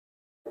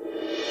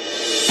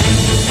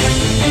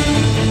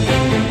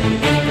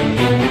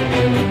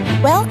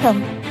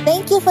Welcome.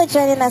 Thank you for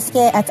joining us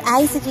here at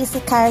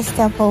ICGC Charis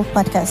Temple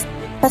Podcast.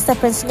 Pastor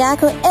Prince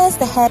Nyako is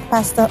the head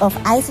pastor of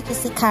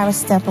ICGC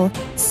Charis Temple,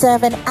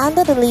 serving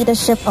under the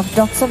leadership of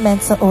Dr.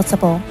 Mensa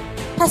Otabil.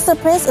 Pastor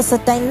Prince is a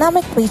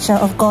dynamic preacher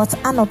of God's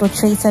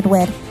unadulterated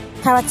word,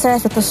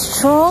 characterized with a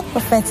strong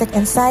prophetic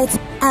insight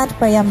and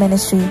prayer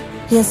ministry.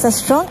 He is a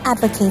strong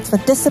advocate for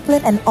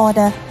discipline and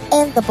order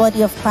in the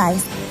body of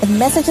Christ, with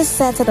messages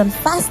centered on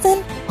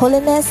fasting,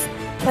 holiness,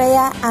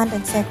 prayer, and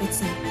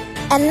integrity.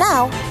 And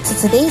now, to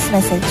today's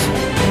message.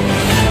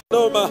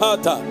 No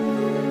Mahata.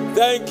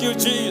 Thank you,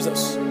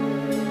 Jesus.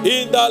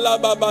 Indala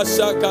baba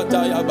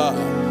shakata yaba.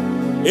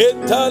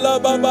 Itala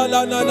baba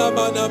la na na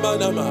mana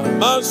mana ma.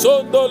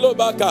 Mansondo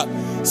lobaka.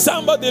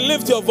 Somebody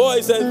lift your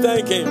voice and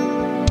thank Him.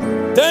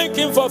 Thank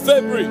Him for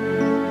February.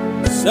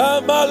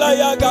 Shamala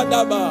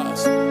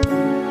yagadabas.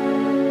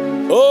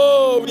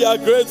 Oh, we are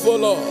grateful,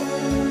 Lord.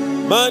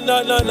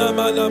 Mana na na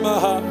mana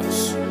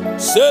mahas.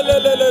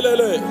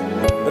 Selelelelele.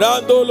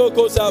 Rando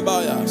loko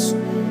zabayas.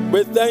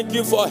 We thank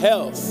you for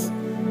health.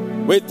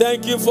 We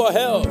thank you for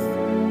health.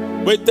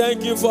 We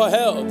thank you for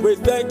health. We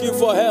thank you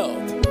for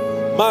health.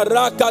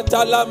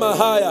 Marakatala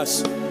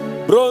mahayas.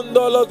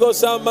 Brondologo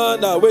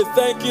samana. We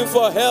thank you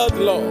for health,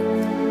 Lord.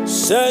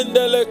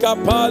 Sendele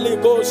kapali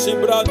go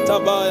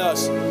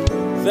sibrantabayas.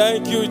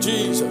 Thank you,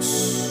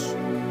 Jesus.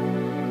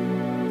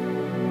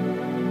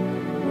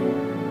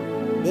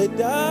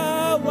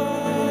 Medawasi.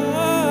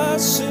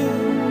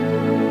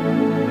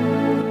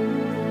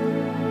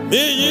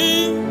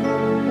 Miyi.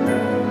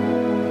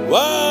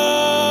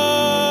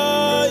 Waya.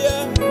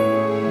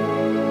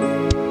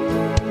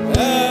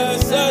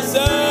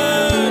 Esasana.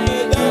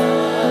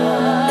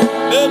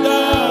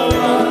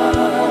 Medawa.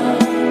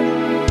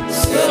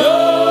 So.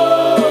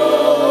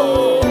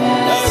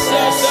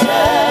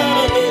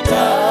 Esasana.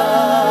 Medawa.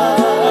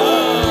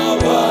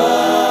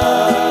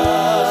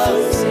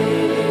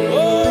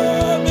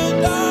 Oh,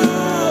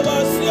 medawa.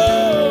 So.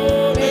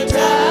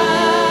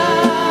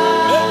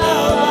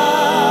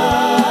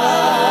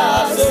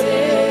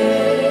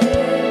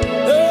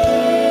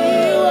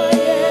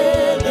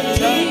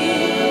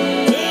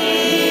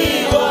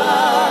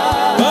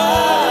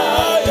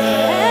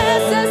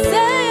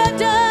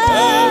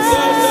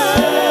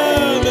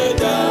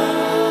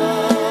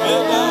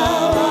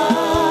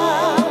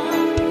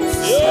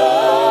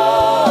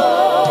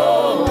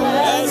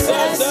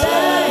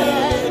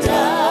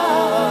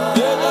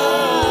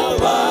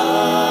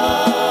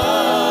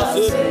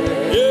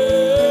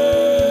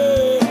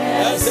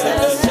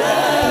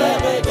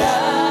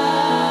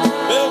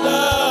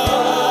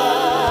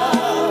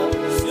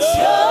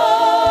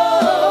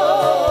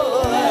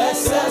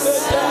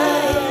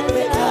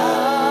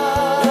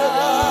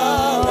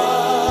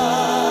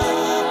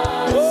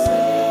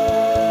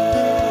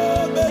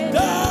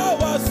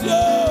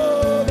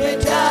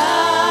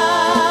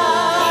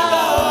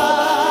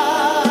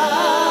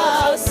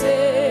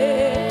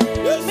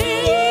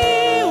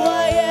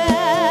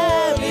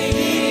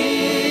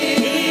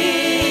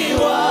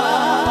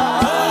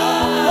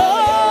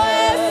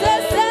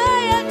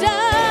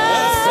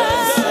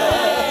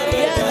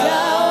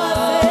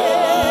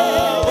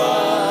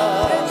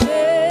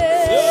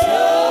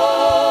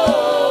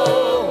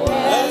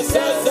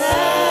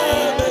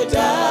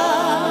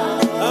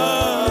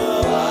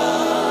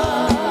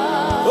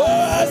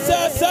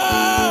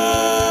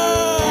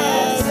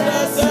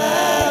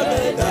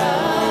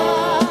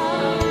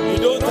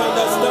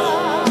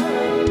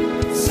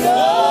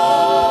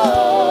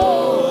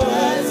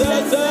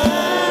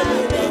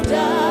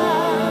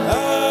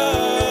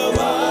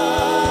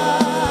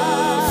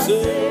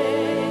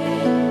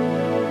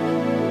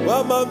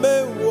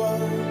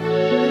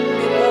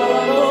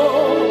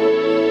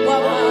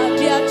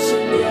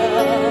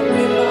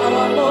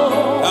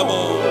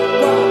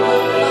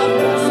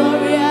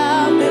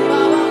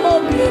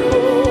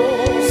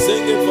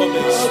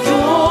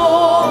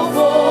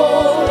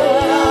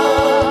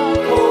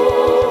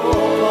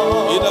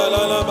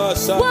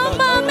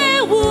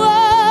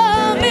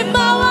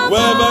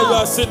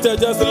 Seated,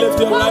 just lift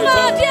your right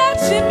hand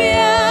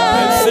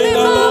and sing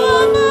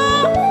along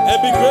and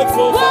be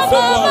grateful for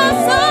February.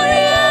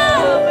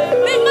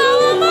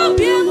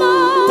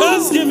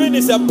 Thanksgiving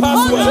is a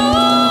password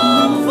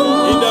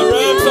in the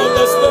realms of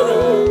the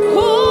Spirit.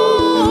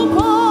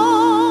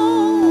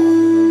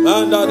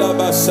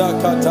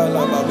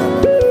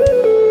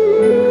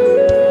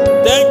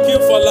 Thank you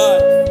for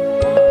life.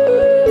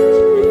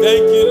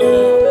 Thank you,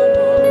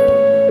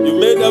 Lord. You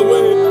made a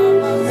way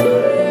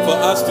for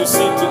us to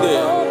see today.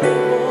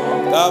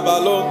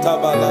 Tabalon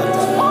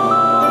tabalata.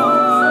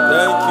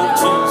 Thank you,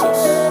 Jesus.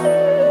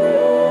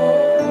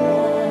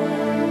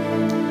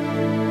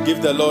 Give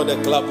the Lord a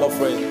clap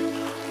offering.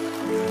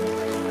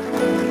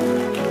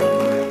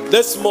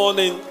 This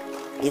morning,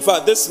 in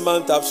fact, this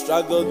month I've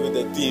struggled with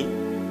the theme.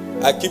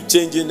 I keep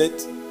changing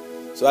it.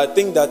 So I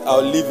think that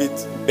I'll leave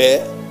it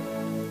bare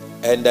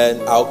and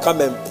then I'll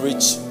come and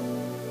preach.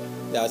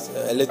 There's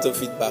a little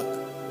feedback,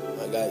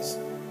 my guys.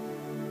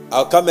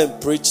 I'll come and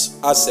preach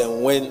as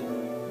and when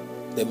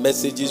the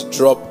messages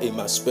drop in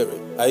my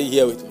spirit. Are you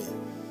here with me?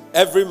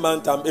 Every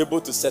month I'm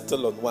able to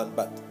settle on one,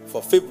 but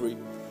for February,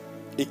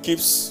 it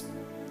keeps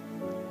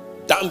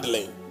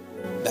dandling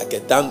like a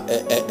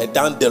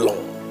dandelion.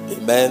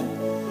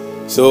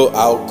 Amen. So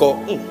I'll call,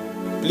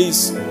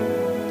 please,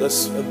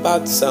 there's a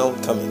bad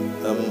sound coming.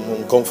 I'm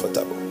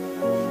uncomfortable.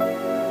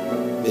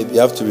 Maybe you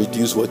have to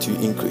reduce what you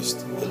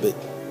increased a bit.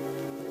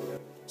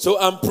 So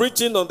I'm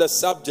preaching on the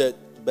subject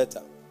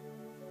better.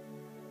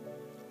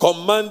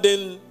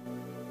 Commanding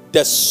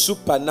the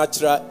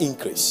supernatural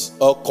increase,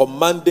 or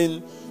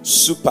commanding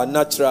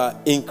supernatural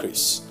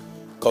increase.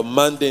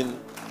 Commanding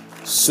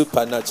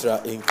supernatural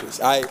increase.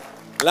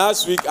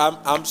 Last week,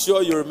 I'm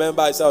sure you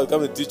remember I said I was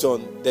going to teach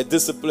on the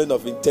discipline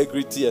of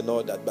integrity and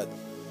all that. But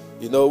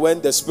you know,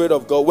 when the Spirit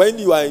of God, when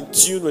you are in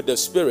tune with the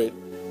Spirit,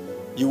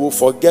 you will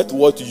forget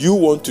what you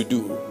want to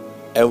do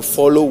and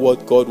follow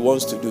what God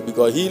wants to do,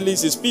 because He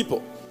leads His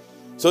people.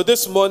 So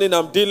this morning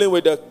I'm dealing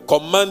with the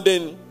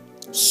commanding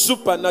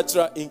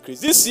supernatural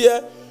increase. This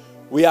year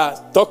we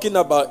are talking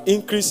about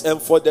increase,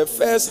 and for the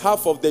first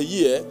half of the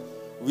year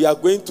we are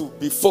going to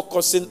be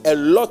focusing a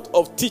lot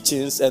of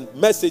teachings and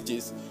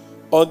messages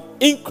on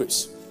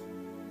increase.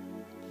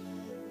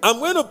 I'm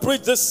going to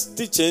preach this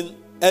teaching,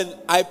 and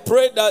I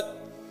pray that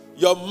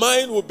your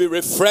mind will be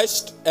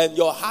refreshed and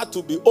your heart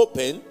will be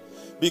open,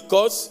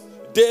 because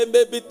there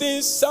may be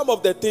things, some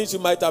of the things you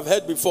might have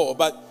heard before,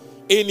 but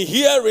in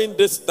hearing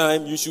this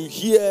time, you should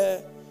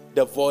hear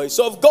the voice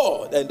of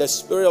God and the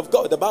Spirit of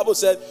God. The Bible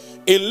said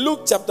in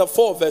Luke chapter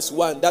 4 verse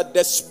 1 that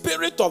the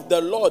Spirit of the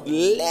Lord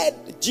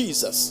led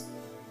Jesus.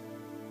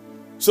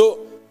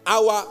 So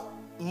our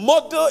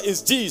model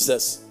is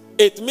Jesus.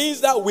 It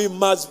means that we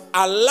must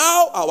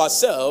allow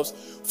ourselves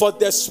for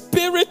the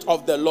Spirit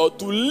of the Lord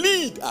to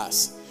lead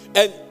us.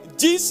 And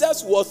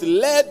Jesus was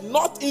led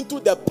not into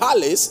the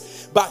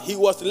palace, but he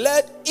was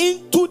led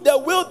into the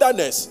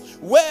wilderness,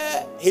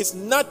 where his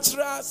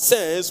natural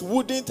sense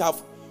wouldn't have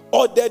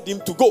ordered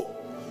him to go.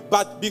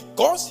 But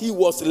because he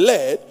was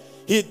led,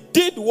 he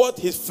did what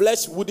his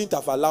flesh wouldn't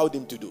have allowed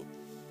him to do.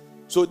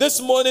 So this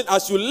morning,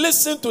 as you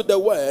listen to the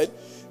word,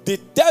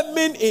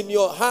 determine in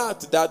your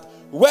heart that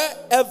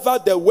wherever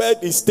the word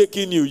is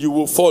taking you, you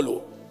will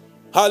follow.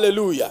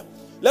 Hallelujah.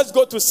 Let's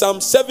go to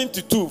Psalm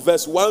 72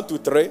 verse 1 to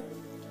 3.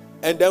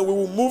 And then we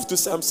will move to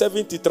Psalm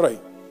 73.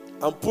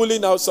 I'm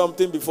pulling out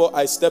something before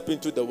I step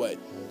into the word.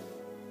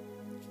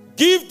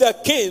 Give the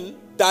king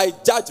thy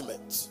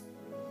judgment,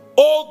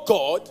 O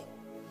God,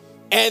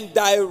 and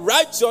thy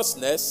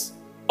righteousness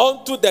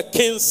unto the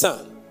king's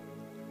son.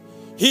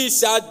 He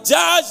shall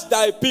judge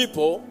thy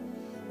people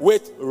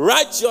with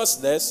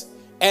righteousness,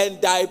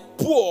 and thy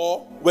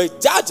poor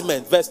with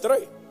judgment. Verse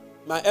 3.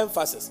 My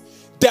emphasis.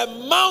 The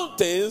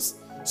mountains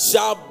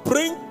shall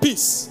bring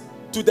peace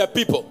to the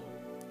people.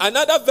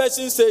 Another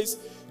version says,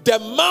 the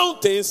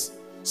mountains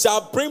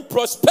shall bring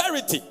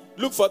prosperity.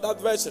 Look for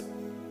that version.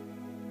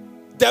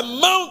 The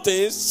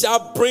mountains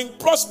shall bring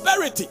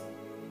prosperity.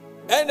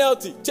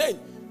 NLT, change.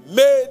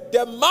 May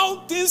the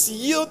mountains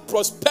yield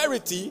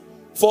prosperity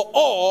for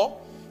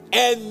all,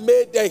 and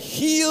may the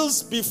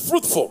hills be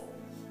fruitful.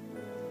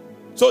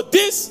 So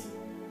this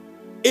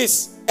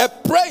is a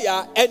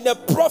prayer and a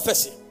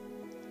prophecy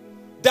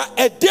that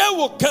a day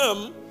will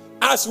come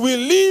as we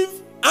live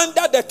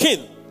under the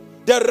king.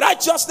 The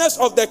righteousness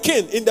of the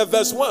king in the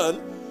verse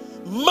 1.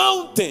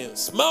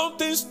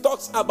 Mountains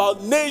talks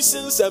about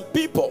nations and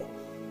people.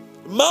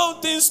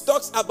 Mountains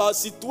talks about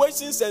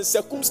situations and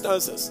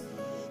circumstances.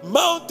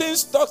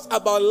 Mountains talks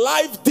about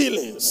life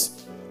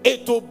dealings.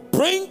 It will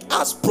bring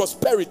us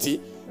prosperity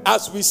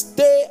as we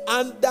stay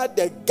under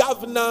the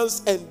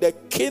governance and the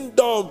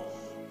kingdom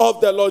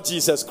of the Lord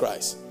Jesus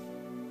Christ.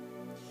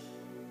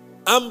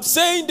 I'm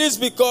saying this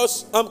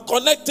because I'm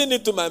connecting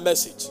it to my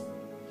message.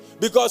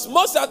 Because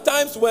most of the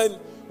times when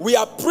we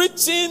are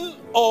preaching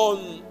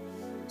on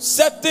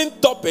certain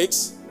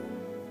topics,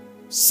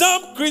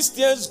 some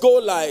Christians go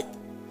like,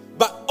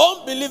 but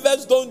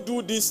unbelievers don't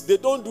do this, they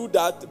don't do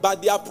that,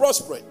 but they are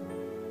prospering.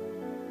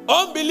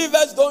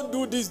 Unbelievers don't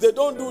do this, they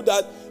don't do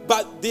that,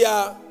 but they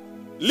are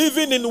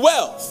living in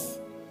wealth.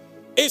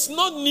 It's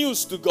not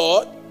news to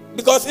God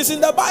because it's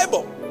in the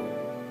Bible.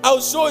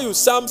 I'll show you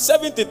Psalm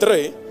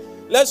 73.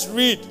 Let's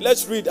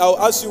read. I'll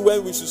ask you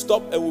when we should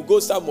stop and we'll go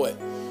somewhere.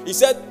 He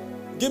said,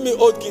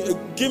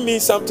 give me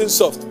something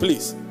soft,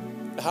 please.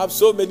 I have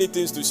so many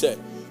things to share.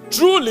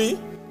 Truly,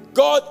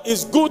 God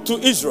is good to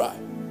Israel,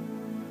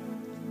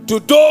 to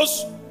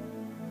those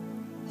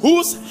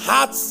whose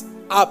hearts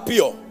are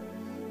pure.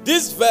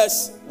 This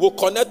verse will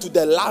connect to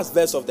the last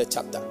verse of the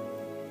chapter.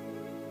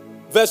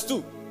 Verse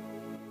 2.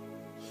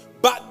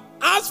 But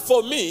as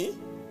for me,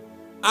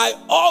 I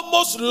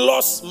almost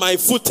lost my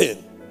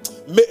footing.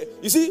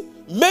 You see,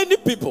 many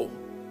people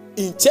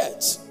in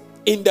church,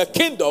 in the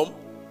kingdom,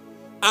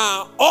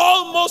 are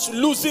almost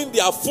losing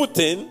their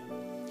footing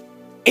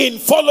in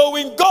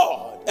following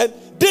God. And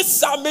this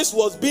psalmist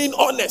was being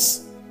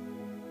honest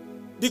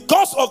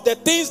because of the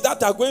things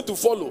that are going to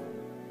follow.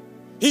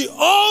 He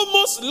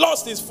almost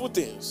lost his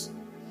footings.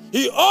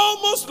 He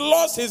almost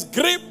lost his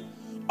grip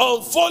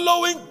on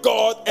following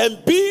God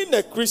and being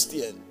a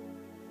Christian.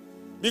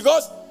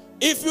 Because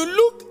if you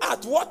look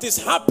at what is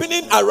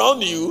happening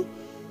around you,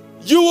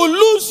 you will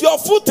lose your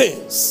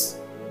footings.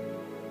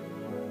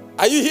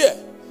 Are you here?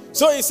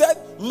 So he said,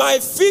 my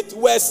feet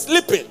were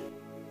slipping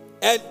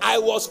and I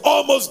was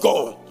almost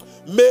gone.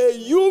 May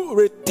you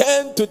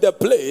return to the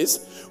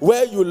place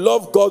where you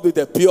love God with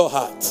a pure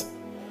heart.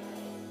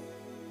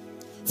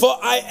 For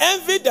I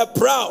envied the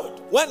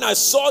proud when I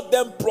saw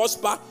them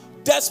prosper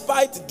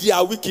despite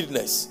their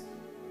wickedness.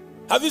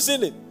 Have you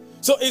seen it?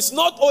 So it's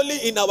not only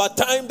in our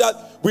time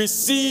that we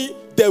see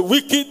the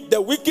wicked.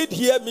 The wicked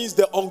here means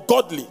the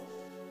ungodly.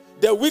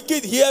 The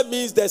wicked here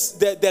means the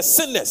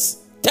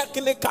sinners,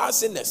 technical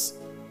sinners.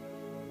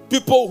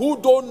 People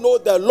who don't know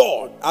the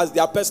Lord as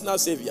their personal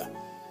savior.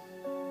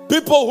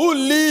 People who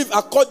live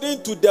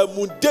according to the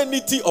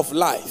mundanity of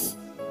life.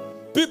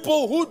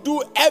 People who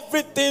do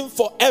everything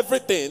for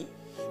everything.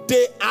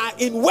 They are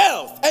in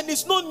wealth and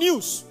it's no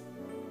news.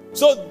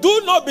 So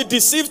do not be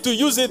deceived to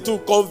use it to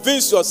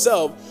convince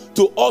yourself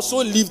to also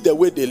live the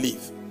way they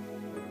live.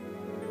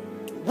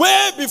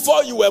 Way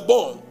before you were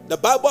born, the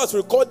Bible has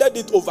recorded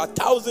it over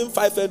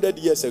 1,500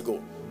 years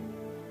ago.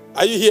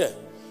 Are you here?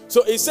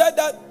 So it said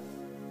that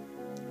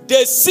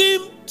they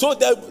seem, so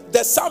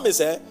the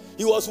psalmist,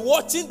 he was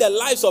watching the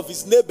lives of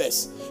his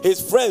neighbors,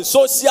 his friends,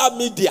 social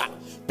media,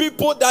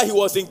 people that he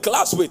was in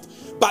class with,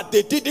 but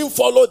they didn't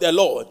follow the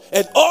Lord.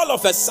 And all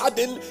of a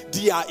sudden,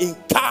 they are in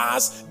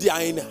cars, they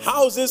are in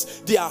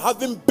houses, they are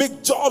having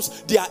big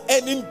jobs, they are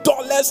earning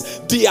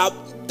dollars, they are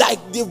like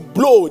they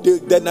blow.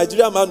 The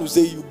Nigerian man will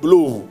say, you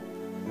blow.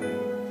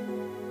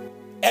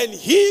 And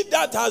he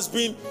that has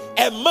been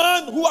a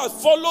man who has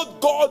followed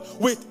God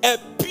with a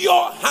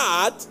pure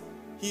heart,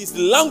 he's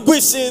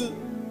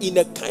languishing in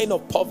a kind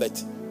of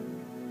poverty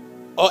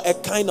or a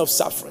kind of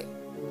suffering.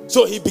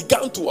 So he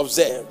began to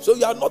observe. So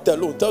you are not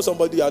alone. Tell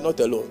somebody you are not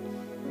alone.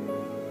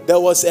 There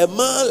was a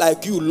man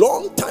like you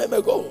long time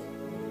ago.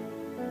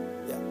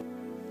 Yeah.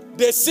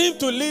 They seem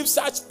to live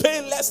such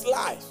painless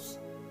lives,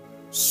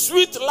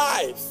 sweet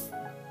life.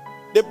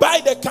 They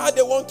buy the car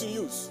they want to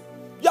use.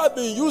 You have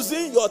been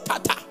using your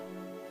Tata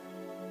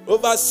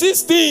over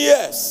 16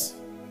 years.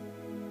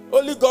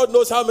 Only God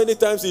knows how many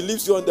times he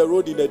leaves you on the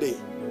road in a day.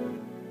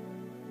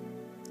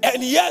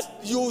 And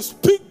yet you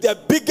speak the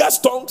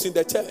biggest tongues in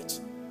the church.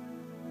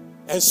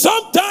 And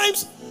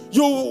sometimes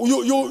you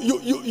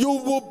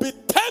will be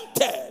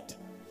tempted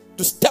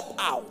to step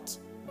out.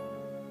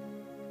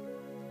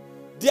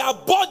 Their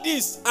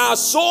bodies are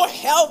so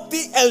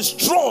healthy and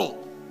strong.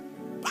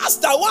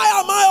 Pastor, why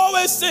am I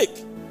always sick?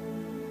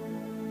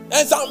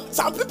 And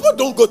some people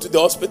don't go to the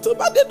hospital,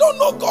 but they don't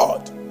know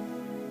God.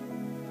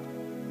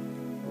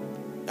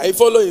 Are you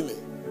following me?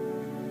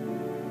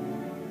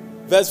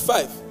 Verse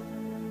 5.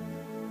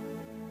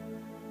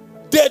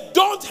 They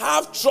don't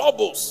have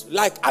troubles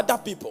like other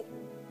people.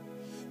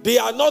 They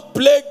are not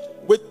plagued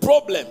with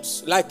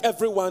problems like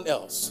everyone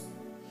else.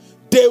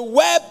 They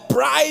wear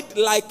pride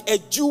like a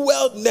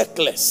jeweled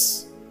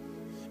necklace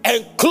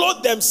and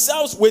clothe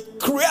themselves with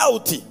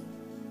cruelty.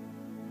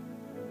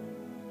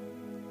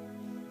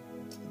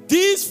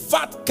 These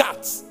fat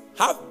cats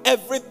have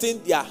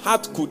everything their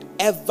heart could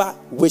ever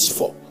wish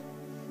for.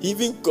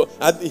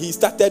 And he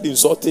started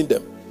insulting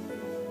them.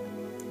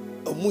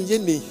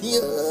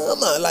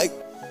 Like,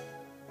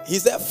 he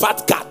said,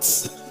 fat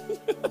cats.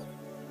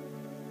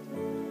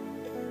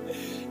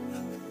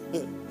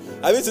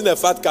 Have you seen a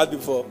fat cat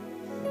before?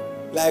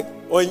 Like,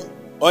 and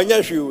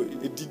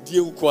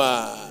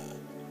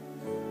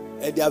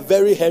they are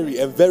very hairy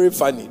and very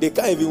funny. They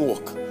can't even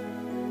walk.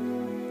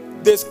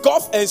 They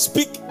scoff and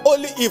speak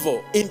only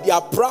evil. In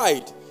their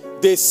pride,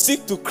 they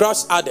seek to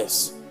crush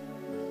others.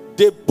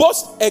 They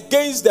boast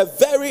against the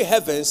very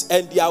heavens,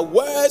 and their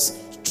words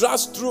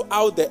thrust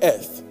throughout the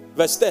earth.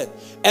 Verse 10.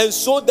 And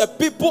so the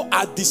people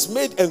are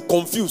dismayed and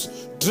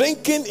confused,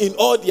 drinking in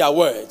all their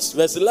words.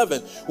 Verse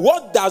 11.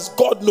 What does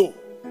God know?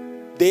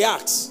 They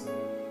ask.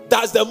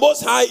 Does the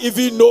Most High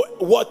even know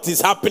what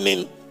is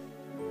happening?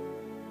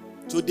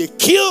 So they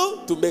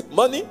kill to make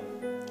money.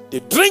 They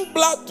drink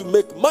blood to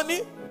make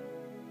money.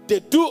 They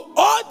do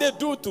all they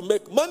do to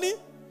make money.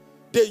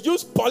 They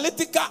use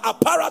political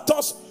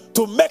apparatus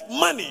to make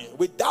money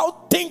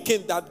without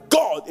thinking that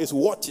God is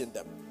watching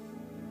them.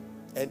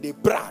 And they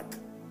brag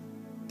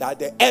that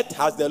the earth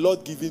has the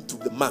Lord given to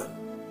the man.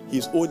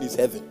 His own is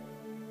heaven.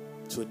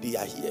 So they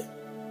are here.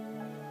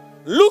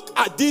 Look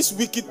at these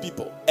wicked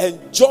people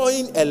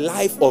enjoying a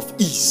life of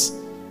ease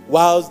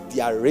whilst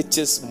their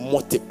riches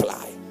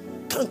multiply.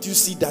 Can't you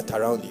see that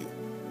around you?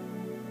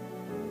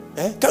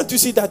 Can't you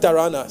see that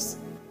around us?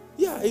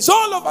 Yeah, it's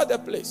all over the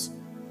place.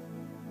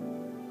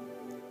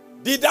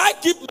 Did I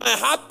keep my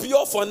heart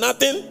pure for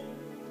nothing?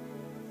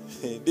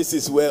 This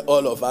is where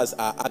all of us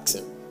are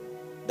asking.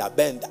 The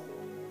bender.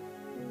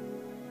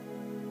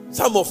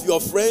 Some of your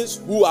friends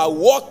who are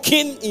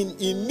walking in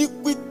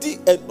iniquity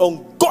and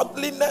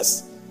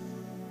ungodliness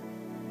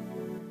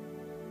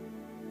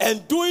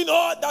and doing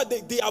all that,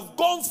 they have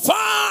gone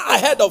far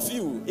ahead of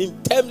you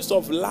in terms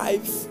of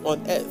life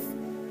on earth.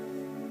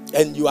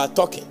 And you are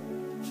talking.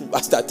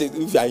 Pastor,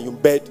 if you are in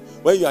bed,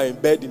 when you are in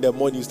bed in the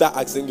morning, you start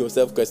asking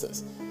yourself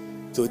questions.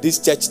 So this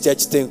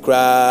church thing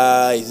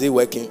cry, is it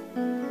working?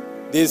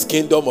 This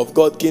kingdom of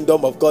God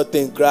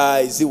thing cry,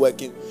 is it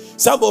working?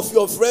 Some of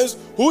your friends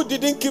who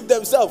didn't keep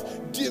themselves,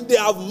 they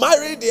have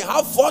married, they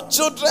have 4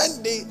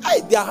 children,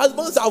 their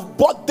husbands have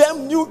bought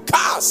them new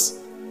cars.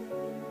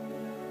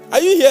 Are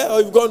you here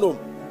or you've gone home?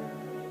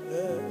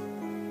 Yeah.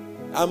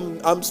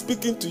 I'm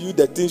speaking to you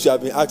the things you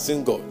have been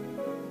asking God.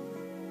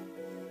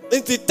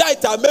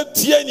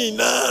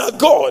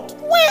 God,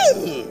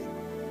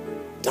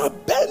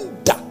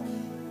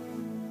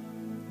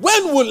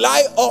 when will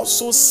I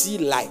also see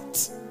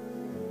light?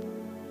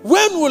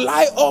 When will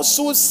I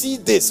also see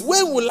this?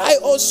 When will I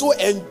also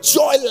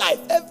enjoy life?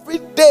 Every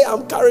day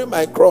I'm carrying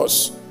my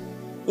cross.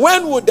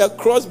 When will the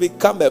cross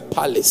become a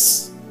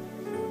palace?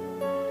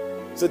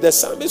 So the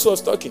psalmist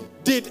was talking.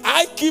 Did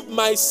I keep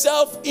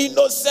myself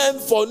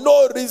innocent for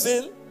no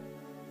reason?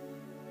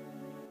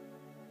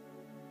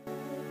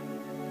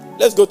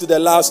 Let's go to the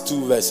last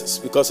 2 verses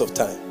because of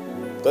time.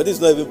 Because this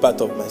is not even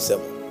part of my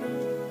sermon.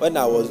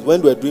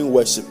 When we were doing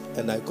worship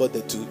and I got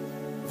the 2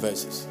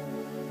 verses.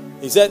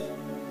 He said,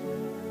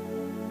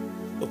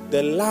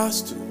 the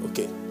last 2,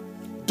 okay.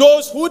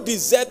 Those who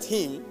desert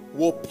him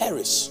will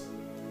perish,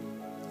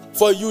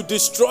 for you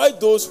destroy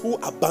those who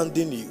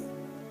abandon you.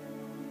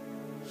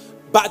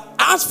 But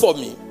as for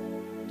me,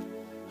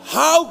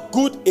 how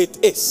good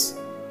it is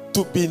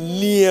to be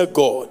near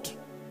God.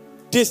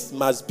 This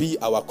must be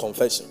our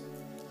confession.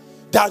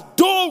 That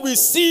though we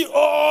see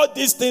all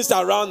these things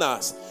around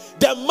us,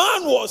 the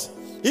man was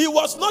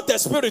not a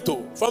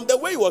spiritual. From the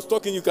way he was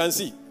talking, you can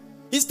see.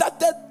 He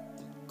started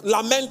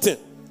lamenting.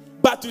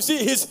 But you see,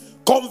 his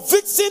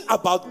conviction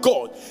about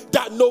God,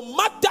 that no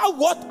matter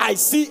what I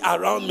see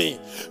around me,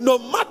 no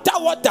matter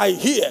what I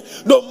hear,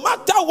 no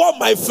matter what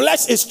my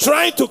flesh is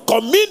trying to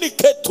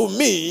communicate to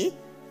me,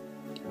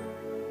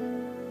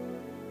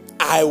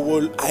 I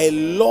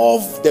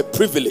love the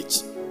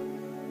privilege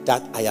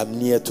that I am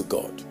near to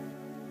God.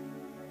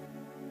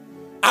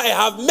 I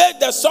have made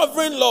the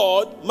sovereign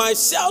Lord my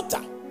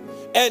shelter,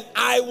 and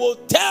I will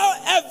tell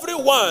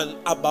everyone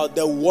about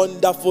the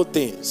wonderful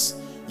things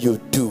you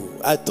do.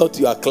 I thought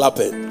you are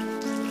clapping.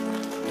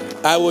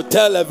 I will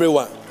tell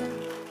everyone.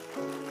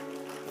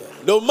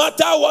 No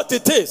matter what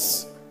it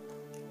is,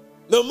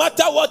 no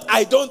matter what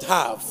I don't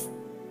have,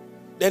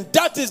 then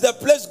that is the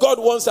place God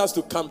wants us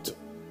to come to.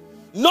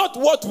 Not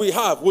what we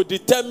have will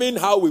determine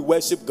how we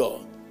worship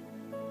God.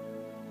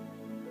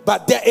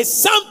 But there is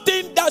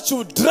something that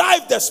should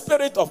drive the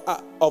spirit of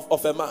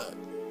a man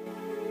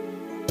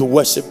to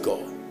worship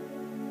God.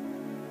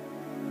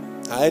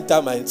 I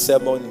enter my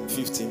sermon in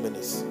 15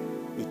 minutes.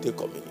 We take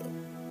communion.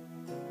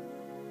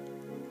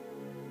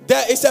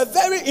 There is a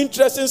very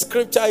interesting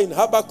scripture in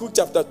Habakkuk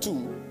chapter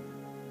 2,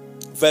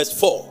 verse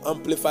 4,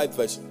 Amplified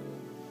Version.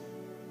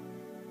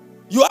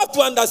 You have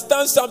to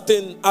understand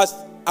something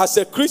as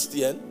a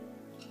Christian,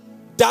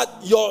 that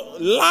your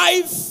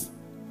life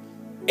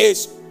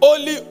is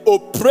only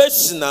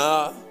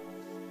operational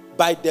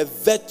by the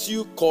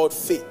virtue called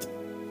faith.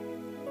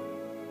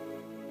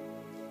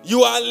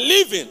 You are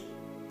living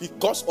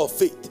because of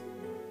faith.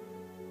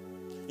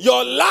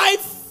 Your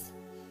life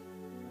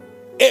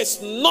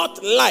is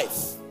not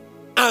life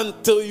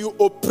until you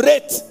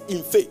operate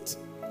in faith.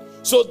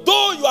 So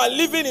though you are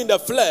living in the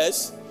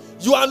flesh,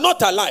 you are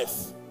not alive.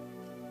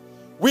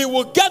 We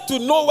will get to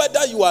know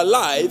whether you are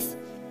alive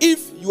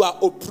if you are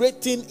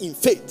operating in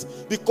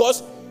faith,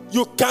 because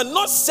you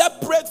cannot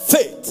separate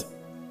faith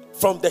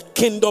from the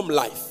kingdom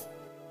life.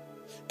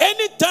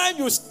 Anytime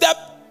you step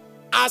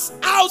as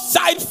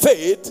outside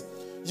faith,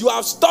 you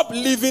have stopped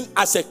living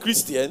as a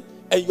Christian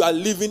and you are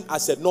living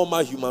as a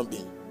normal human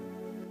being.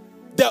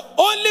 The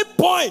only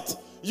point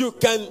you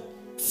can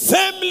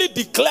firmly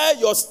declare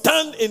your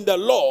stand in the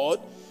Lord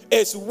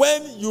is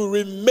when you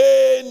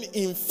remain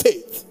in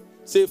faith.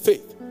 Say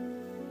faith.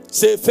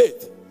 Say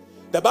faith.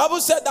 The Bible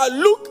said that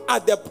look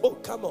at the... Oh,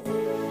 come on.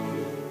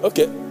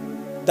 Okay.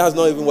 That's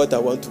not even what I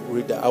want to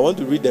read. I want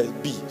to read the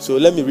B. So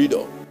let me read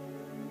on.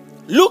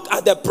 Look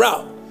at the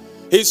proud.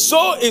 His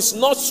soul is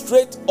not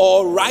straight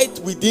or right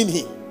within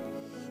him.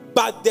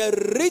 But the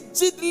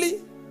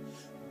rigidly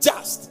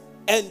just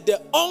and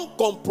the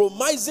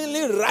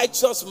uncompromisingly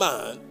righteous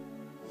man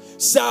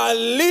shall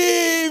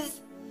live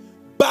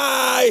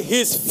by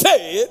his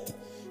faith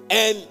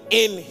and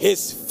in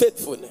his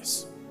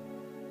faithfulness.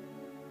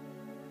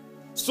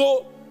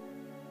 So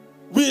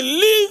we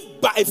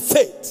live by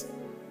faith.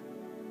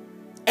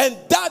 And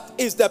that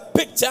is the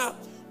picture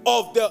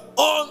of the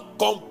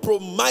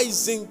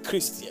uncompromising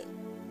Christian.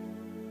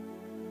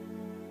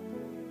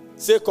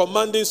 Say,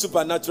 commanding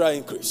supernatural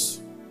increase.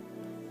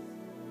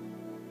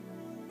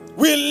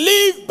 We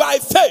live by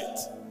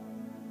faith.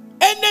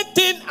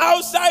 Anything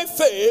outside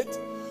faith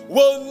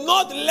will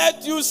not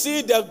let you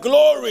see the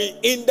glory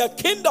in the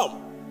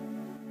kingdom.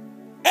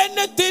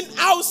 anything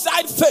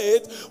outside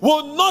faith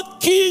will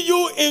not key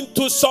you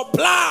into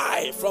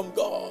supply from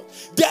God.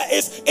 There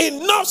is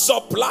enough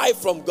supply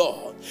from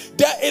God.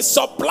 There is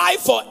supply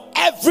for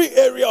every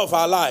area of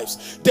our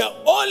lives. The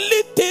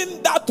only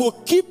thing that will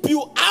keep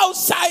you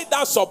outside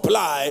that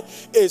supply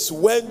is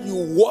when you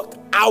walk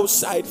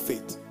outside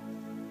faith.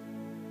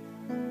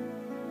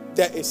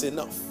 There is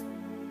enough.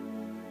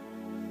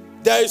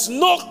 There is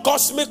no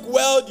cosmic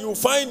world you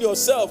find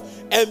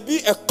yourself and be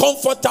a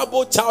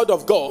comfortable child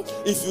of God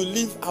if you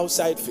live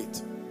outside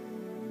faith.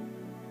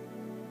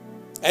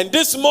 And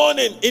this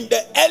morning, in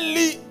the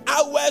early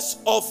hours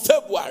of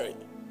February,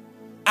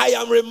 I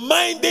am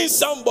reminding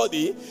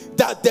somebody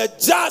that the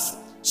just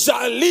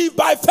shall live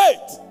by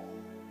faith.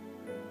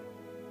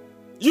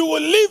 You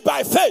will live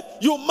by faith.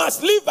 You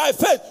must live by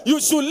faith.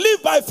 You should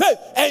live by faith.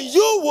 And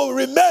you will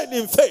remain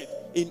in faith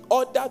in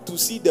order to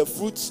see the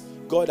fruits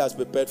God has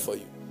prepared for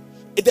you.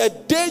 The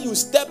day you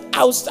step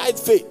outside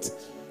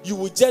faith, you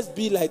will just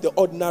be like the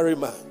ordinary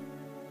man.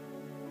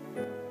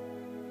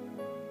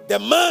 The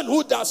man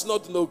who does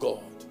not know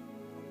God.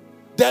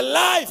 The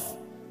life,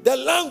 the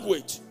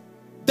language,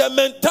 the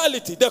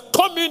mentality, the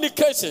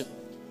communication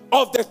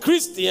of the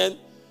Christian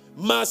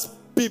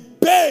must be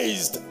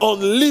based on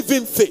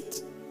living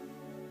faith.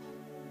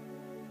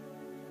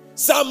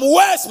 Some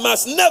words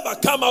must never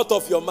come out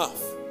of your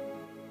mouth.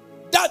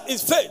 That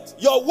is faith.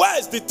 Your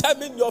words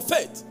determine your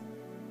faith.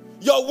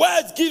 Your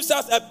words gives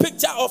us a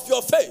picture of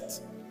your faith.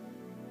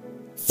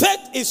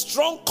 Faith is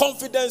strong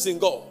confidence in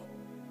God.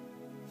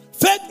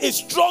 Faith is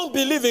strong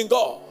belief in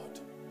God.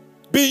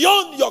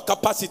 Beyond your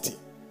capacity,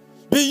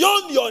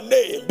 beyond your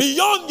name,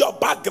 beyond your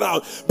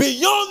background,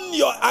 beyond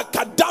your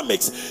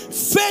academics.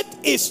 Faith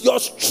is your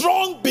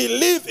strong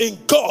belief in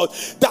God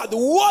that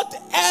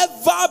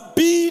whatever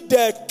be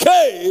the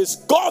case,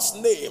 God's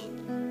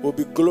name will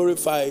be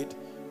glorified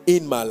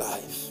in my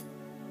life.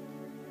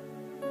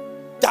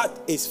 That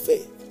is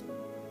faith.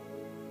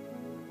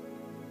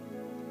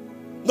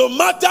 No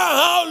matter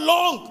how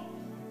long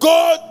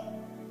God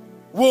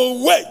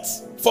will wait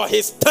for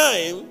his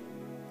time,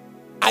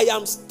 I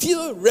am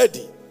still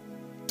ready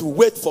to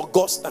wait for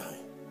God's time.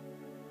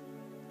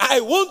 I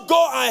won't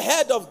go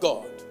ahead of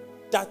God.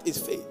 That is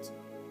faith.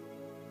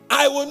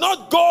 I will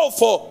not go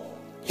for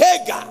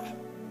Hagar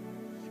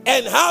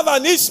and have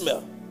an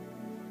Ishmael.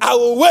 I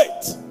will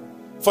wait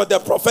for the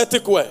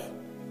prophetic word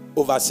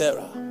over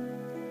Sarah.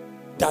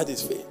 That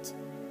is faith.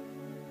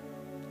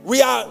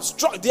 There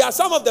are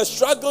some of the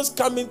struggles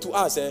coming to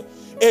us.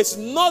 It's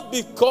not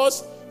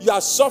because you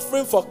are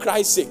suffering for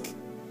Christ's sake.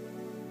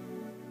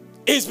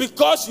 It's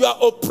because you are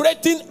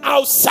operating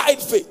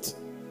outside faith.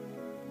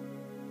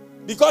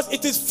 Because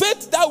it is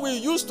faith that we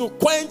use to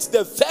quench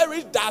the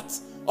very dart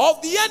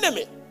of the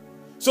enemy.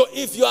 So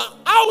if you are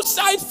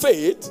outside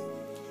faith,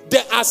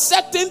 there are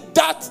certain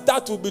darts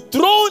that will be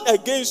thrown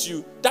against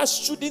you that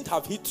shouldn't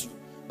have hit you,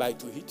 but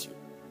it will hit you.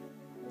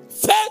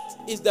 Faith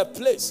is the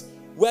place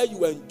where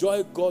you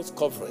enjoy God's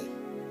covering,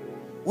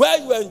 where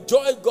you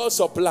enjoy God's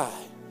supply,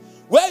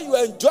 where you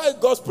enjoy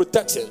God's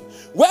protection,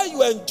 where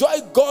you enjoy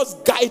God's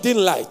guiding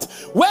light,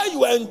 where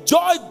you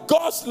enjoy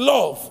God's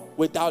love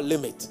without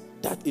limit.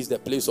 That is the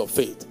place of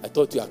faith. I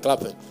thought you are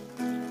clapping.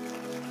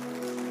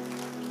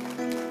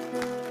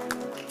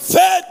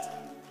 Faith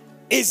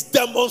is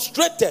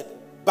demonstrated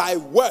by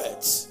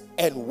words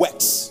and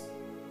works.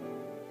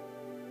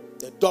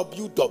 The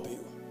WW.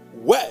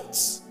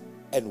 Words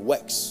and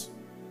works.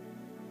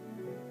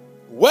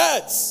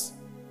 Words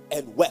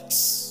and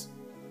works.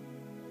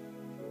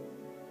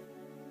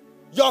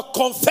 Your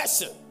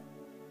confession.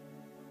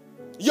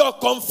 Your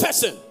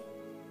confession.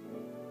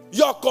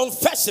 Your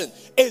confession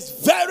is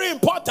very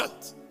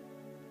important.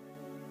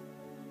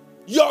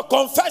 Your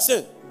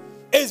confession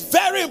is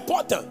very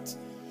important.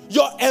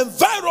 Your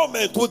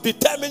environment will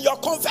determine your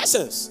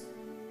confessions.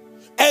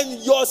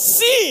 And your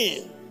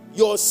seeing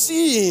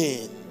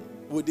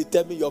will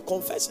determine your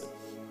confession.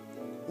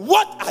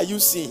 What are you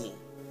seeing?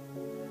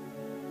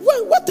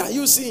 What are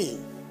you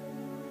seeing?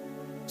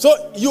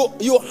 So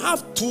you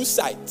have two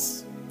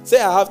sides.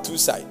 Say, I have two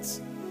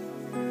sides.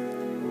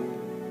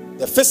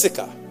 The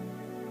physical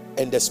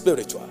and the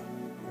spiritual.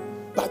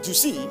 But you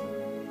see,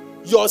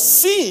 your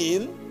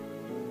seeing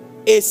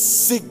is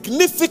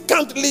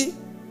significantly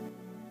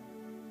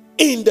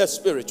in the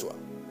spiritual.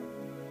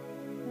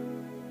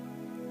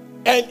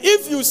 And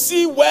if you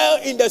see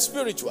well in the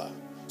spiritual,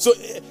 so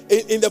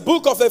in the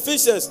book of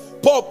Ephesians,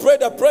 Paul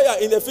prayed a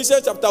prayer in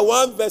Ephesians chapter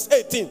 1 verse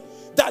 18,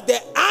 that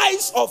the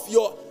eyes of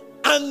your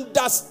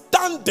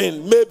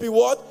understanding may be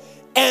what?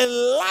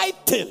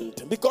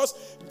 Enlightened. Because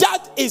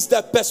that is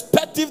the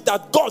perspective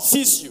that God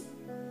sees you.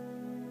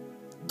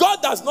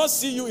 God does not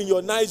see you in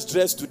your nice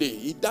dress today.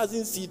 He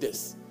doesn't see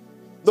this.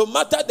 No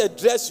matter the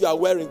dress you are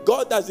wearing,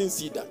 God doesn't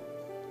see that.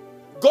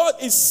 God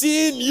is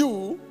seeing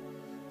you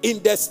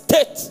in the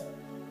state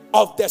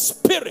of the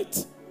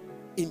spirit,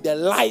 in the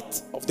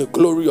light of the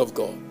glory of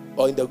God,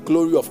 or in the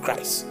glory of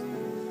Christ.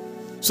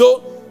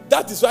 So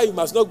that is why you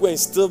must not go and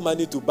steal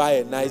money to buy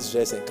a nice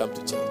dress and come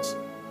to church.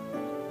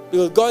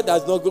 Because God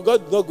is not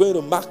going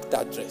to mark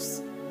that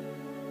dress.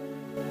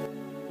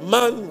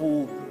 Man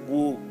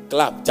will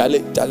clap. Charlie,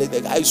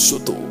 the guy is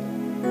shoto.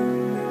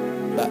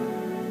 But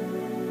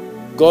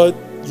God,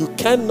 you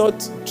cannot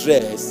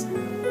dress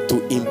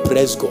to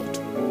impress God.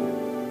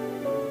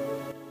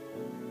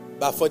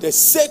 But for the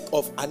sake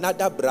of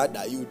another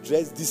brother, you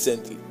dress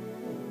decently.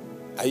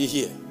 Are you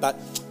here? But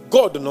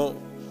God,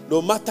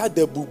 no matter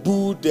the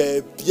boo-boo,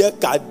 the Pierre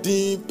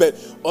Cardin,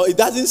 or it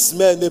doesn't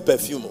smell any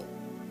perfume.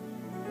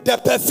 The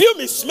perfume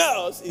it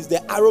smells is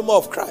the aroma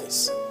of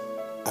Christ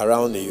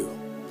around you.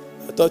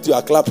 I thought you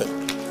are clapping.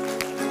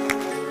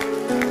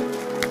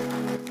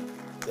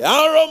 The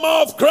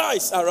aroma of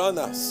Christ around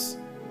us.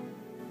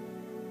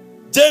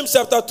 James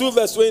chapter 2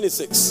 verse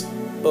 26.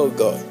 Oh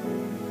God.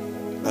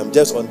 I'm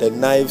just on the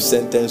 9th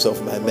sentence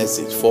of my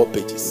message. 4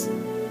 pages.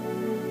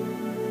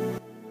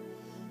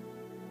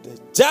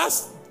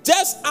 Just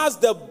as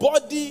the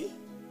body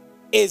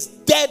is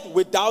dead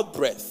without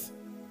breath.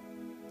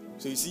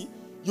 So you see,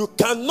 you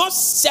cannot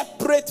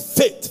separate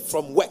faith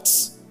from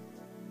works.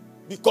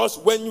 Because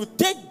when you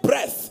take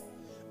breath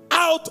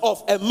out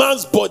of a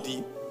man's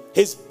body,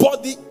 his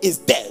body is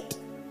dead.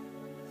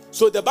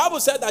 So the Bible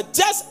said that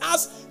just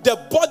as the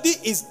body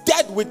is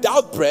dead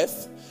without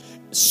breath,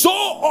 so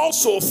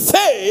also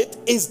faith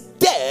is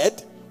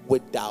dead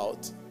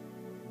without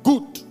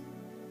good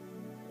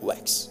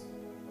works.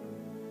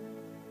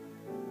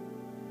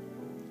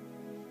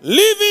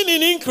 Living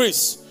in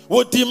increase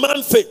will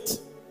demand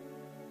faith.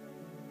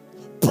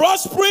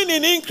 Prospering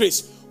in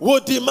increase will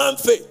demand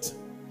faith.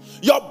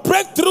 Your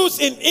breakthroughs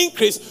in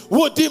increase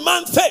will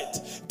demand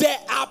faith. There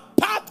are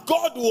paths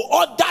God will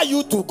order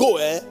you to go.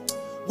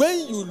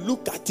 When you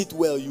look at it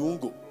well, you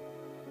won't go.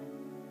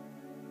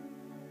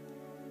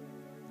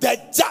 The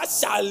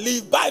just shall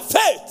live by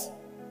faith.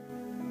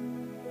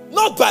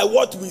 Not by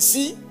what we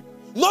see,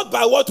 not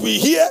by what we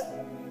hear.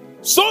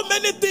 So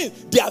many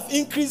things. They have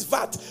increased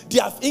VAT. They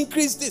have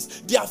increased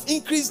this. They have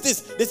increased this.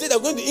 They say they're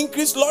going to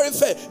increase lorry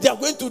fare. They are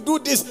going to do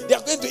this. They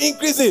are going to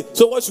increase it.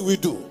 So what should we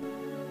do?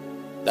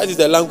 That is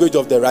the language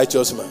of the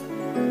righteous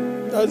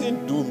man. It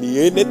doesn't do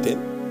me anything.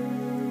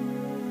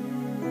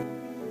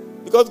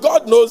 Because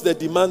God knows the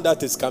demand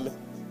that is coming.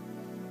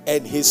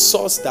 And his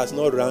source does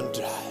not run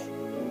dry.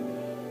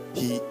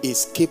 He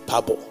is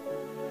capable.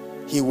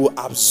 He will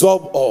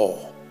absorb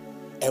all.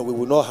 And we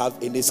will not have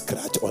any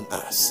scratch on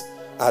us.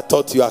 I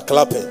thought you are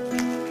clapping.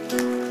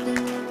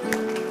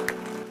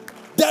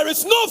 There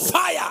is no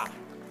fire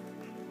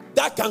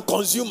that can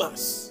consume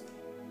us.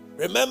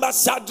 Remember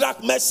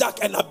Shadrach, Meshach,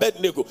 and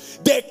Abednego.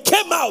 They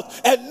came out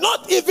and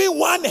not even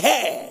one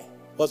hair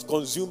was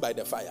consumed by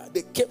the fire.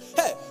 They came.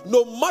 Hey,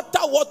 no matter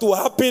what will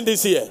happen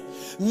this year,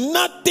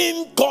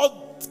 nothing called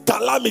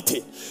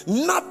calamity,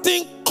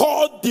 nothing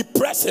called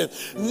depression,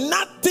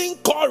 nothing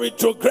called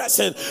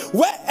retrogression.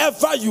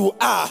 Wherever you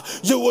are,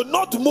 you will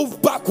not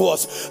move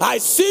backwards. I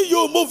see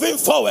you moving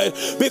forward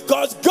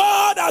because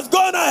God has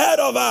gone ahead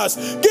of us.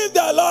 Give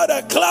the Lord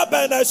a clap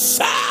and a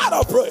shout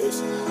of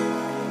praise.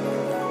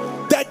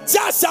 The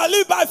just shall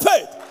live by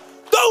faith.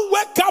 Don't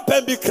wake up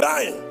and be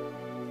crying.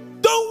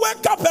 Don't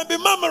wake up and be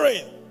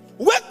murmuring.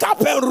 Wake up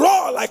and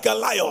roar like a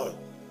lion.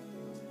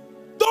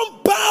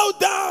 Don't bow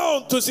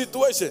down to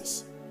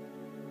situations.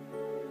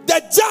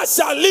 The just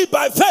shall live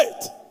by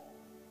faith.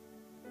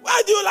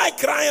 Why do you like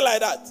crying like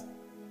that?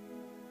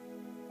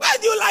 Why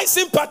do you like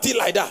sympathy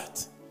like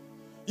that?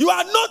 You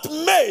are not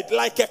made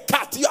like a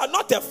cat. You are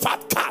not a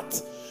fat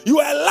cat. You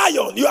are a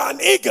lion. You are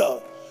an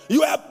eagle.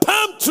 You are a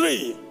palm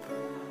tree.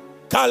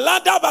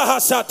 Kalada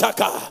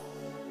bahasataka.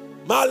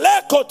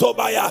 Maleko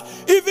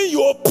tobaya. Even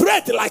you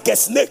operate like a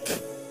snake.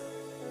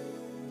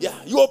 Yeah,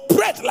 you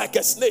operate like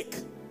a snake.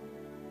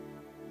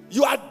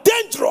 You are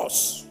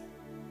dangerous.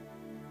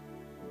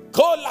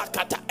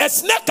 A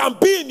snake can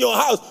be in your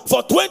house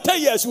for 20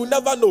 years. You will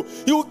never know.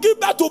 He will give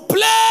birth to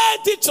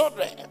plenty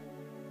children.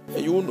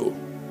 And you will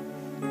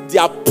know. They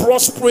are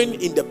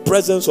prospering in the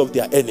presence of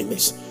their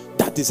enemies.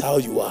 That is how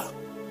you are.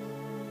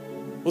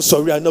 Oh,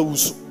 sorry, I know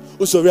Usu.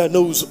 Oh, sorry, I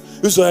know Usu.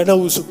 Oh, sorry, I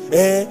know Usu.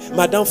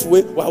 Madam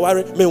Fue,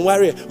 Waware,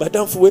 Menware,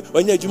 Madam Fue,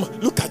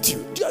 look at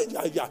you.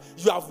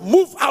 You have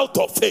moved out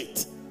of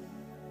faith.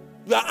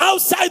 You are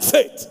outside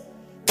faith.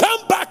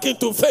 Come back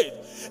into faith.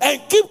 And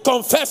keep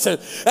confessing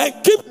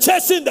and keep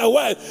chasing the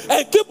word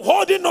and keep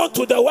holding on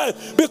to the word,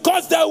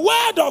 because the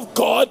word of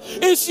God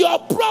is your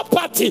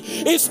property.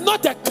 It's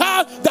not a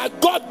car that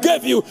God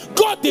gave you.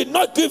 God did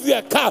not give you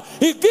a car.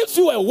 He gives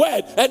you a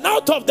word, and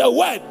out of the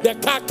word the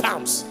car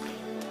comes.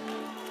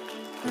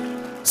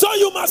 So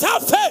you must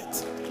have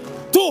faith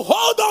to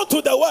hold on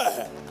to the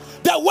word.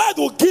 The word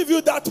will give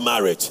you that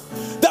marriage.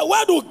 The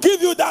word will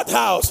give you that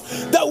house.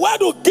 The word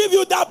will give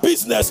you that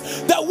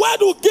business. The word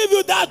will give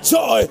you that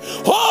joy.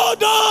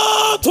 Hold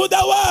on to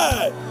the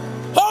word.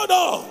 Hold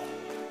on.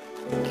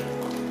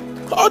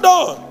 Hold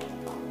on.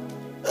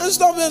 And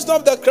stop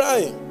the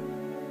crying.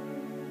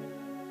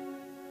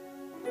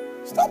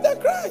 Stop the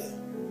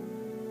crying.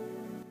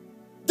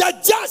 The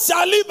just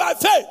shall live by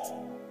faith.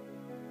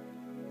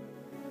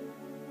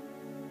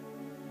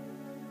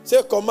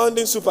 Say,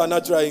 commanding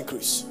supernatural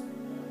increase.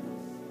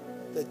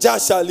 The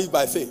just shall live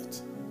by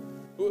faith.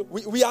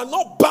 We are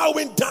not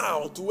bowing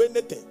down to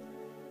anything.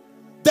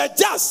 The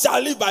just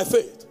shall live by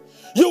faith.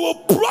 You will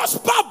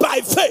prosper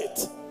by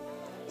faith,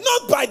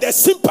 not by the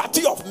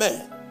sympathy of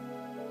men.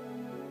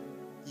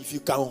 If you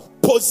can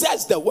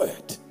possess the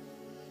word,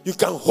 you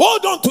can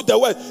hold on to the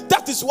word.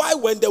 That is why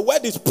when the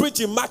word is preached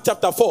in Mark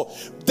chapter 4,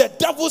 the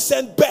devil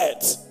sent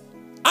birds.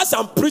 As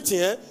I'm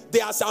preaching,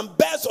 there are some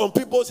birds on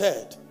people's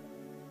head.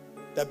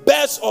 The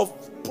birds of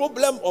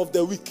problem of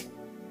the week.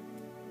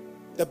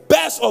 The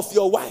birds of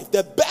your wife.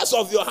 The birds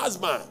of your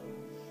husband.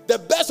 The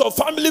birds of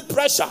family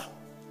pressure.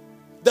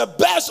 The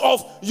birds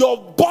of your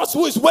boss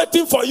who is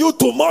waiting for you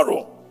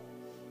tomorrow.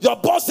 Your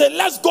boss said,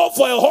 let's go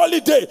for a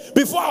holiday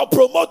before I'll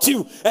promote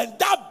you. And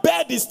that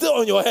bird is still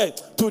on your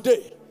head.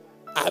 Today,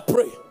 I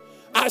pray,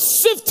 I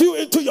shift you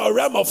into your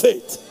realm of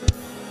faith.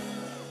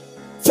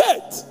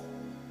 Faith.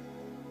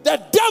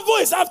 The devil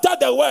is after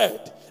the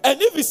word.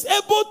 And if he's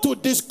able to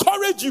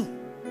discourage you,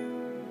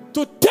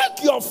 to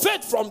take your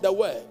faith from the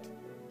word,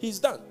 he's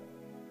done.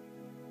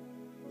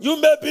 You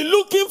may be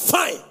looking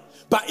fine,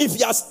 but if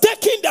he has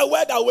taken the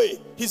word away,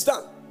 he's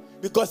done.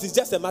 Because it's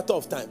just a matter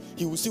of time.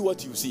 He will see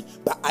what you see.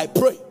 But I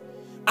pray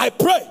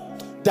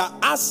that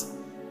as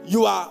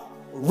you are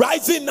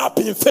rising up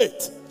in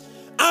faith,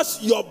 as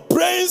your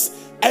brains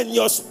and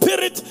your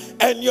spirit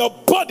and your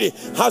body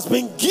has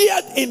been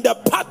geared in the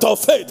path of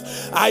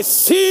faith, I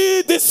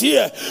see this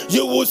year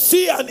you will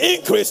see an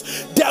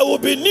increase. There will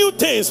be new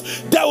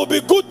things. There will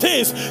be good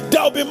things.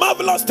 There will be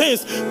marvelous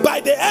things.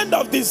 By the end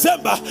of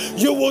December,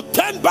 you will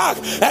turn back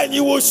and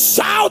you will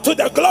shout to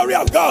the glory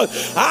of God,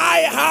 I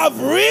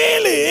have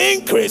really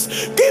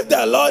increased. Give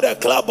the Lord a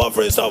clap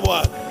offering,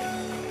 someone.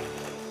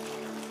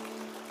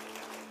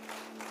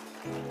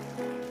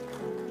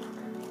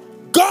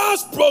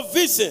 God's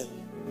provision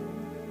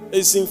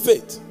is in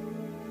faith.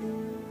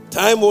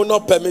 Time will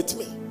not permit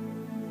me,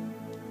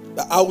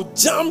 but I will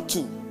jump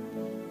to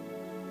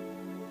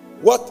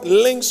what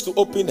links to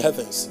open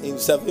heavens in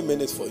 7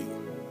 minutes for you.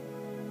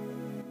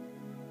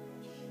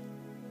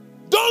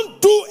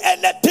 Don't do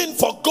anything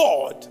for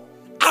God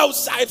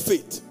outside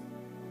faith.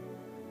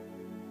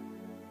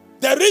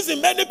 The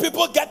reason many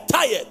people get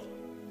tired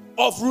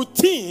of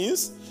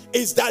routines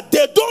is that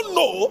they don't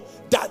know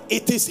that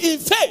it is in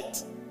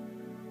faith.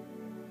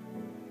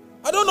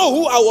 I don't know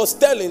who I was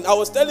telling. I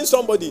was telling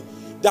somebody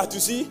that, you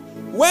see,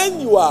 when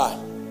you are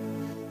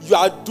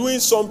doing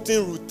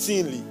something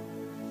routinely,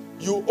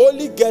 you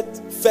only get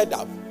fed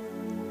up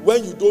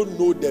when you don't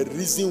know the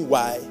reason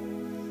why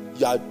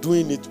you are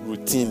doing it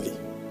routinely.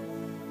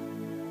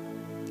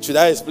 Should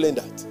I explain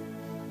that?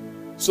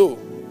 So,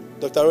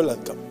 Dr.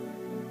 Roland, come.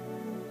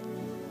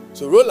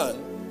 So, Roland,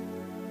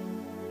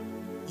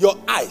 your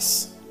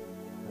eyes.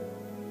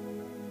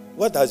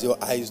 What does your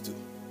eyes do?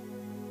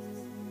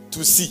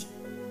 To see.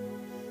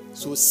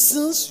 So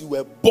since you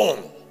were born,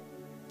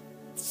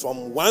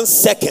 from 1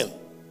 second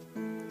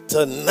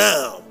till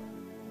now,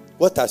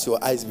 what has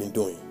your eyes been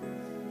doing?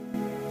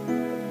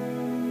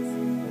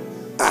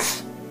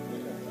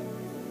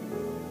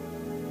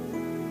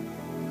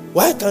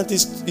 Why can't it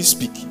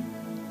speak?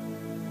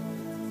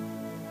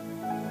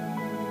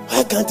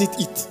 Why can't it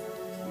eat?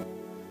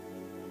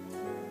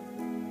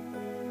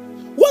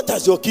 What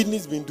has your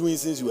kidneys been doing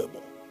since you were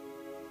born?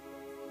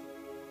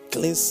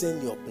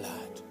 Cleansing your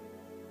blood.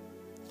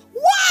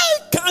 Why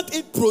can't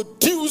it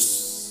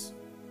produce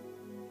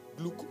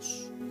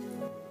glucose?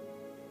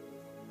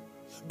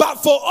 But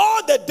for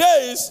all the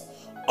days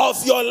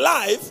of your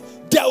life,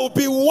 there will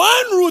be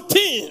one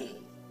routine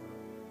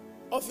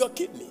of your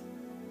kidney,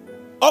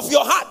 of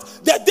your heart.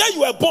 The day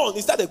you were born,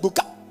 it started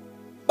buka,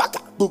 baka,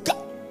 buka,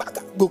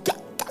 baka, buka,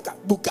 kaka,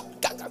 buka,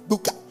 kaka,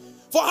 buka.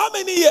 For how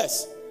many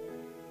years?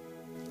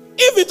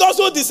 If it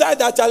also decide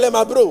that,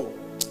 Chalema, bro,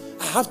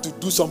 I have to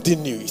do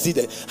something new. You see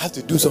that? I have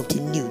to do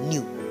something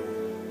new.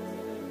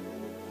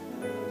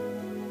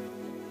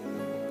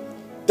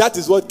 That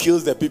is what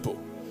kills the people.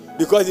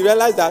 Because you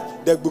realize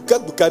that the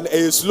buka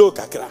is slow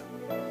kakra.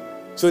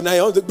 So now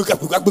you want to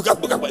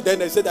buka. Then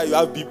they say that you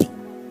have BP.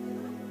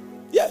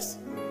 Yes.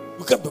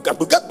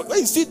 Buka. When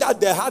you see that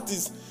the heart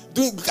is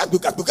doing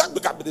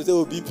buka, they say,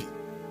 oh, BP.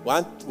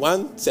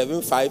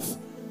 175.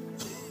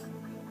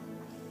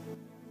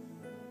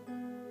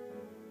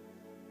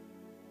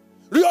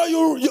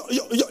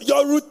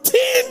 Your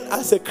routine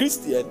as a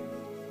Christian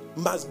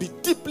must be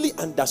deeply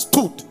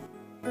understood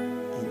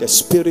in the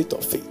spirit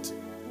of faith.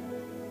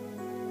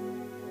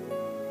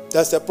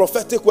 That's a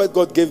prophetic word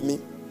God gave me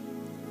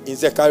in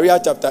Zechariah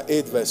chapter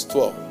 8 verse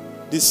 12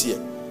 this year.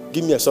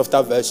 Give me a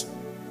softer version.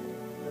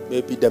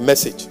 Maybe the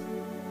Message.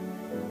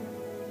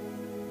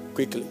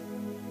 Quickly.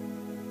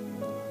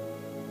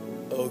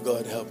 Oh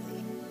God, help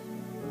me.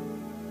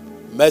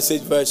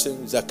 Message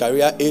version,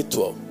 Zechariah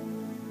 8:12.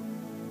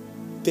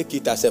 Take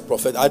it as a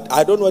prophet.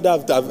 I don't know whether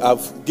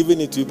I've given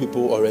it to you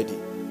people already.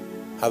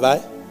 Have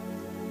I?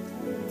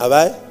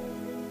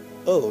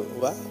 Oh,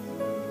 wow.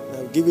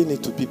 I've given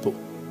it to people.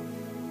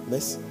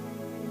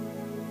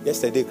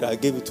 Yesterday, I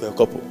gave it to a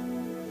couple.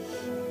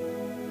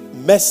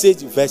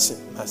 Message version,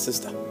 my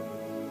sister.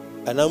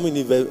 And how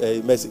many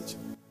message?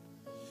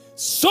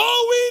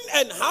 Sowing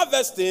and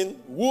harvesting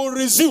will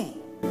resume.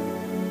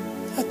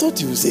 I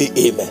thought you would say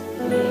amen.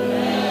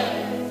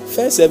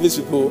 First service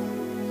people,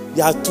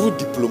 they are too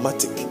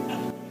diplomatic.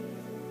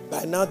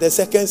 By now, the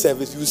second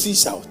service, you see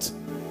shout.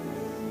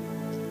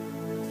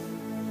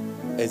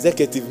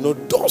 Executive, no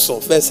doors on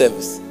first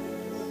service.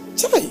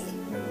 Chai.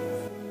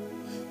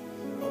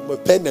 I'm a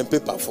pen and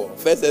paper for.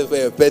 First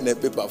service, a pen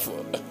and paper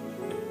for.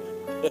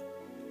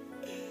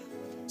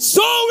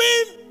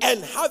 Sowing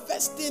and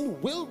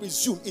harvesting will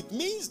resume. It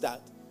means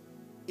that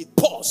it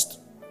paused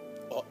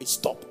or it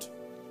stopped.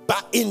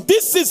 But in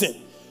this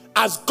season,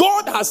 as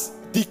God has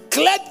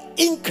declared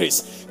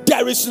increase,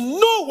 there is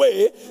no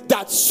way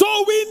that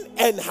sowing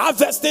and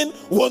harvesting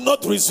will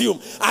not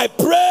resume. I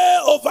pray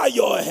over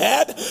your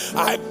head.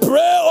 I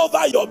pray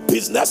over your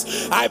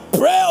business. I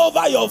pray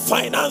over your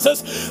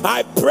finances.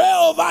 I pray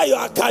over your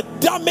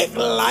academic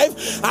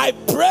life. I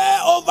pray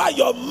over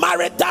your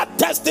marital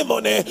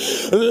testimony.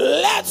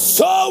 Let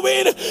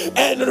sowing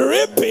and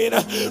reaping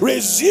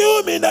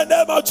resume in the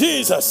name of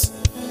Jesus.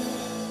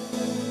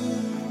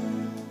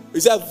 He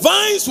said,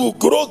 vines will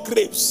grow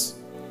grapes.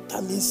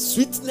 That means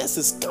sweetness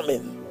is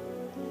coming.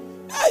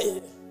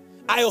 Hey,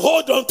 I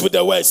hold on to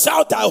the word.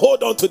 Shout, I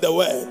hold on to the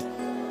word.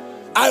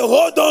 I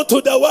hold on to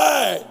the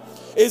word.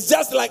 It's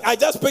just like I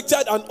just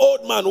pictured an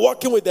old man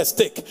walking with a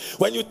stick.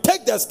 When you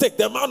take the stick,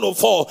 the man will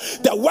fall.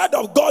 The word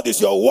of God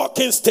is your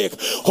walking stick.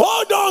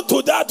 Hold on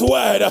to that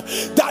word,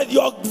 that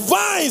your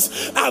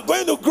vines are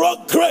going to grow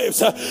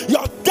grapes.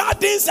 Your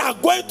gardens are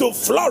going to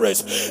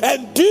flourish.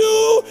 And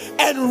dew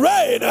and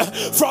rain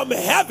from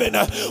heaven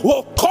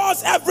will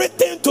cause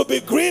everything to be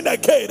green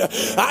again.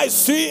 I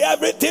see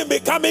everything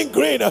becoming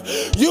green.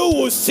 You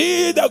will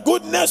see the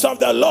goodness of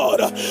the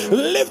Lord.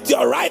 Lift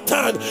your right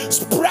hand.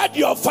 Spread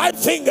your 5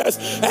 fingers.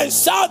 And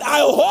shout,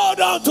 I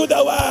hold on to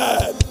the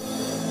word.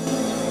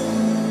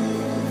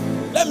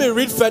 Let me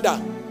read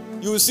further.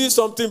 You will see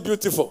something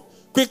beautiful.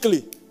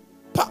 Quickly.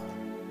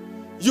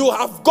 You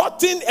have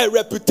gotten a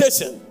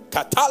reputation,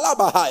 Katala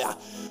Bahaya,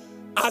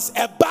 as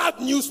a bad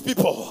news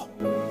people.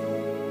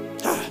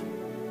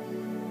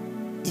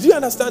 Did you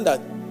understand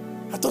that?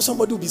 I thought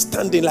somebody would be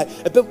standing like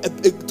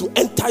to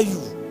enter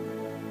you.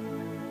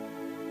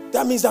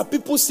 That means that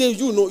people say,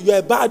 you know, you're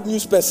a bad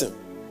news person.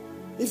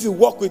 If you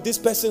walk with this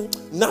person,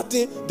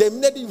 nothing. The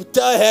minute you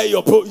tell her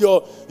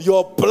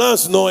your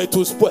plans, no, it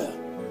will spoil.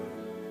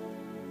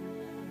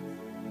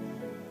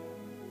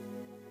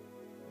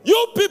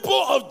 You people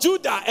of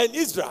Judah and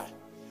Israel,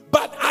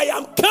 but I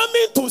am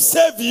coming to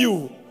save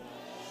you.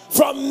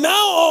 From now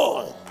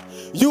on,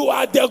 you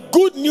are the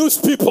good news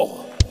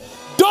people.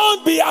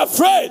 Don't be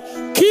afraid.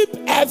 Keep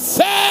a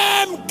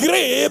firm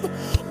grip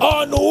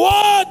on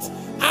what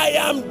I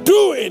am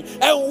doing.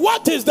 And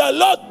what is the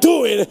Lord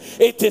doing?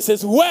 It is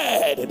His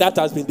word that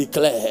has been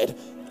declared.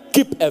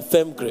 Keep a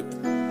firm grip.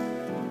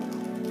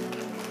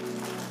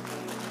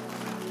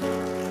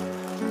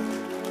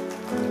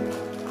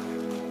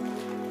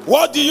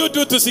 What do you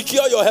do to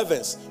secure your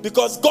heavens?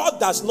 Because God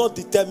does not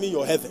determine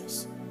your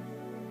heavens.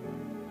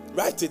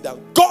 Write it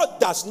down. God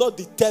does not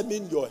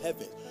determine your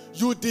heavens.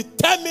 You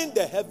determine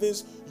the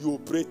heavens you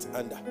operate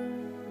under.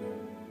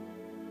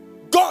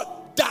 God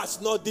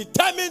does not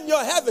determine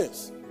your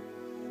heavens.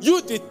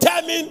 You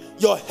determine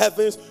your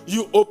heavens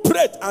you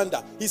operate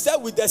under. He said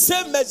with the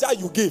same measure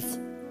you give.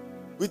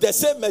 With the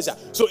same measure.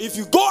 So if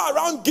you go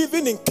around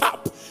giving in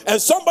cup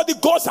and somebody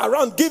goes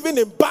around giving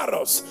in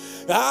barrels,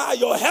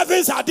 your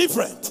heavens are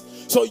different.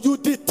 So you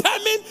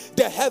determine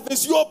the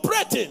heavens you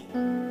operate in.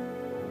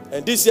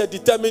 And this year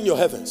determine your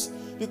heavens.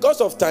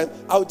 Because of time,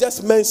 I'll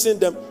just mention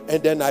them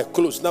and then I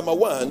close. Number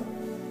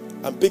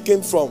 1, I'm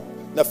picking from.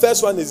 The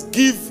first one is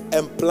give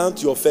and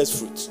plant your first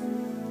fruit.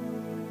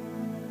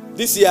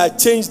 This year I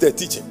changed the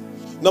teaching.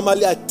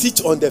 Normally I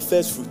teach on the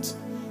first fruit.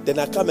 Then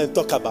I come and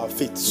talk about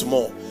faith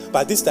small.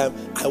 But this time,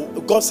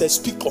 God says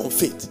speak on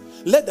faith.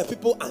 Let the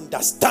people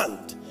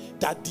understand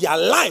that their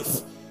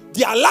life,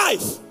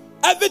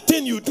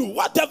 everything you do,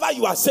 whatever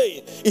you are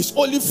saying, is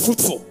only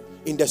fruitful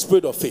in the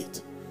spirit of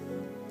faith.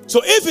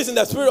 So if it's in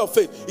the spirit of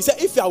faith, he said,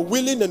 if you are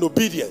willing and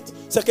obedient,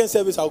 second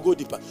service I'll go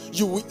deeper,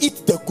 you will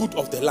eat the good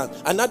of the land.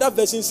 Another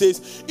version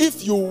says,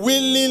 if you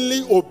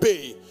willingly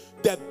obey,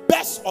 the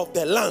best of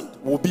the land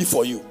will be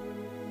for you.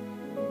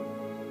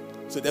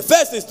 So the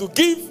first is to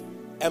give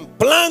and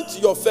plant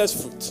your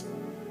first fruit.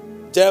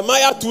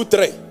 Jeremiah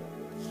 2:3.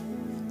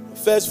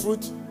 First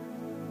fruit,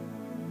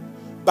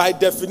 by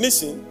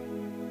definition,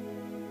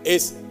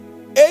 is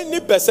any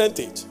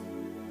percentage.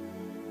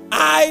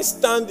 I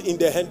stand in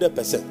the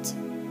 100%.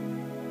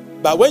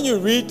 But when you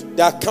read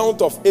the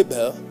account of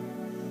Abel,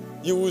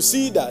 you will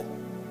see that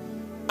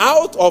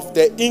out of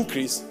the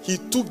increase, he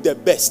took the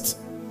best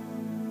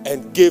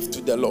and gave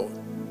to the Lord.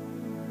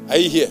 Are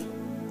you here?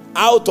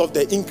 Out of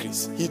the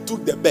increase, he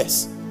took the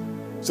best.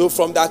 So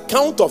from the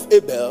account of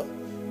Abel,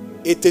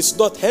 it is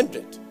not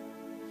 100.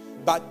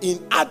 But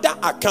in other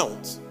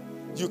accounts,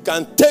 you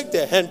can take the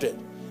 100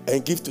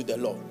 and give to the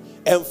Lord.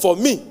 And for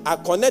me, I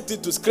connect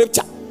it to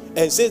scripture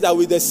and say that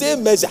with the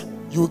same measure,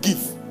 you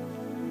give.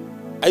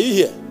 Are you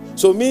here?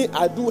 So me,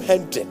 I do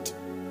 100.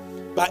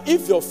 But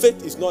if your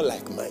faith is not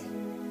like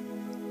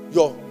mine,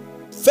 your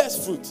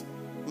first fruit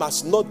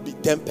must not be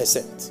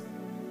 10%.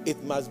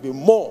 It must be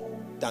more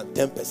than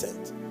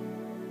 10%.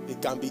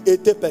 It can be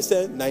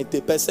 80%,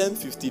 90%,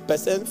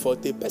 50%,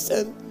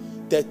 40%,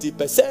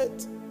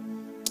 30%.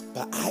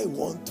 But I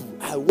want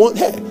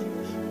her.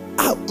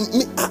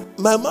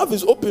 My mouth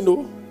is open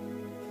though.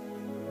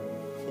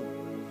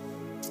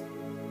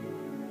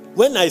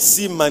 When I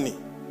see money,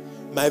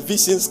 my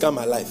visions come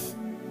alive.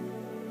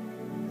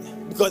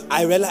 Because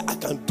I realize I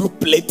can do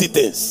plenty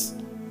things.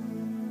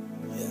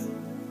 Yeah.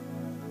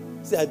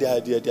 See,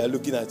 they are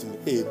looking at me.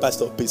 Hey,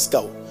 Pastor,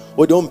 Pesca.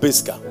 Oh, don't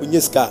Pesca. When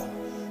you scar,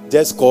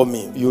 just call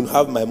me. You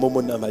have my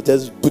Momo number.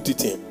 Just put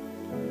it in.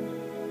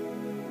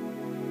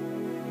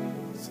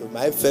 So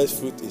my first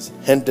fruit is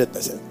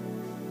 100%.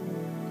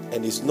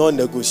 And it's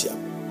non-negotiable.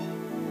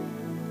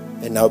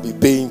 And I'll be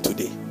paying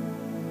today.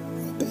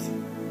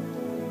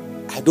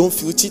 I don't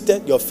feel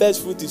cheated. Your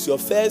first fruit is your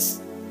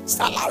first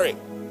salary.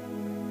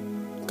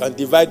 You can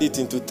divide it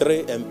into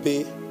 3 and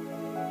pay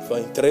for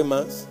in 3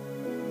 months.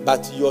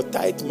 But your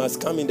tithe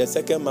must come in the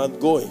second month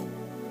going.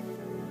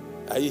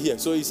 Are you here?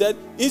 So he said,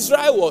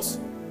 Israel was,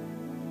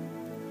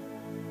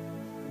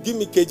 give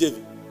me KJV.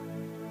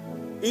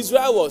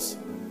 Israel was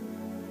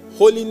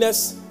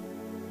holiness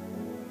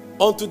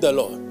unto the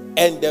Lord,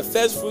 and the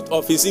first fruit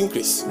of his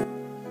increase.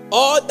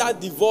 All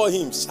that devour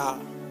him shall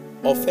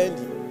offend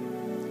him.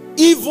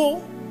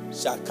 Evil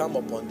shall come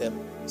upon them,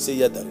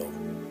 saith the Lord.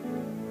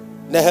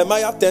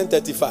 Nehemiah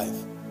 10:35.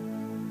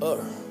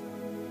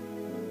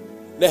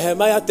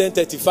 Nehemiah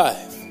 10:35.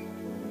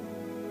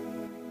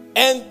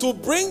 And to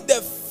bring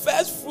the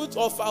first fruit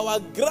of our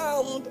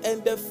ground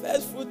and the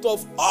first fruit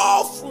of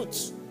all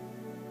fruits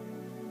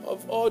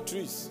of all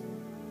trees,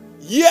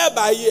 year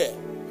by year,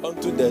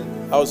 unto the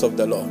house of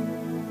the Lord.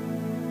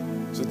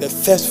 So the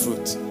first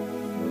fruit.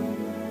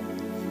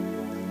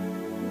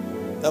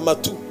 Number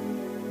 2.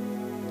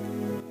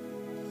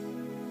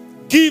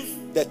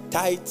 Give the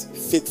tithe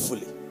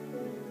faithfully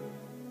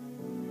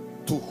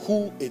to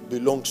who it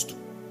belongs to.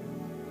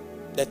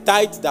 The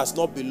tithe does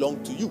not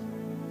belong to you.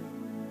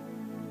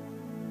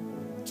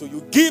 So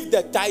you give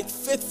the tithe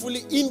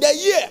faithfully in the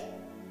year.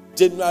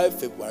 January,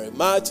 February,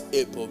 March,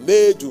 April,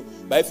 May, June.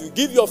 But if you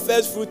give your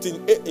first fruit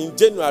in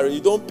January,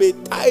 you don't pay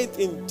tithe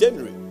in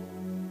January.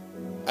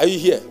 Are you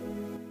here?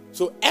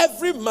 So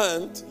every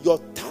month, your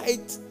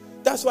tithe,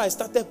 that's why I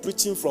started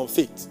preaching from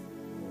faith.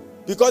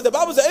 Because the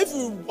Bible says if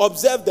you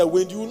observe the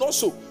wind, you will not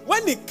sow.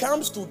 When it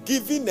comes to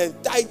giving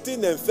and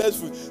tithing and first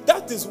fruit,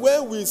 that is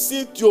when we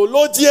see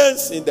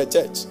theologians in the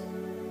church.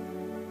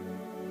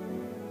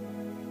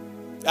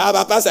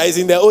 But Pastor, is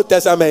in the Old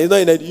Testament.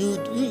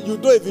 You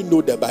don't even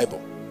know the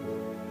Bible.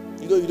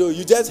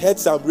 You just heard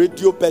some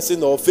radio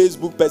person or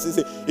Facebook person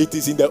say it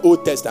is in the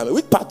Old Testament.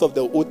 Which part of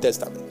the Old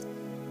Testament?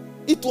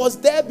 It was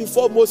there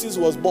before Moses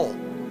was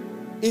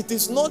born. It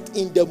is not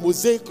in the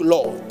Mosaic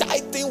law.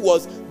 Tithing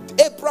was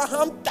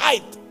Abraham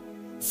tithed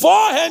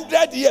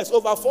 400 years,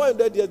 over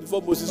 400 years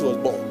before Moses was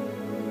born.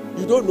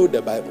 You don't know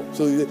the Bible.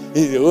 So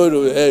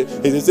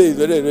he say,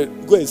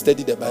 go and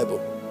study the Bible.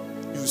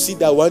 You see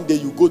that one day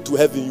you go to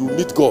heaven, you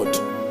meet God.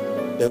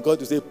 Then God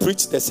will say,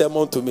 preach the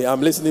sermon to me.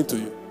 I'm listening to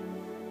you.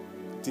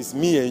 It is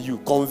me and you.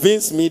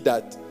 Convince me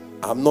that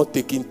I'm not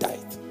taking tithe.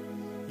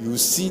 You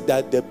see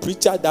that the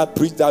preacher that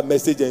preached that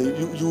message,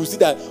 and you see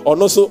that, or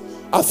also,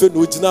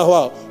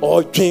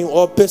 or train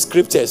or pay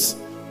scriptures.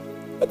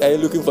 But are you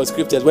looking for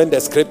scriptures when the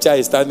scripture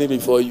is standing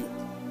before you?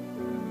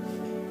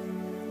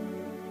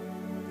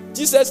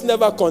 Jesus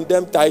never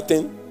condemned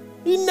tithing.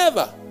 He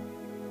never.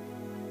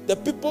 The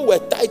people were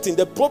tithing.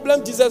 The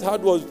problem Jesus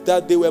had was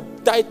that they were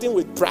tithing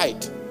with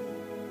pride.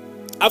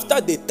 After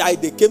they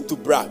tithed, they came to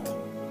brag.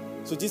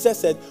 So Jesus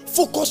said,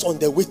 focus on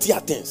the weightier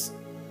things.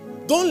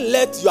 Don't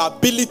let your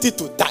ability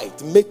to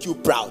tithe make you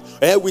proud.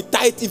 We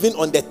tithe even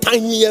on the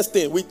tiniest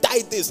thing. We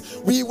tithe this.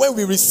 When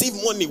we receive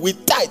money, we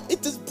tithe.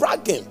 It is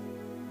bragging.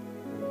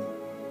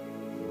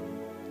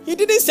 He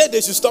didn't say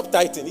they should stop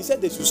tithing. He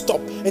said they should stop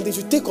and they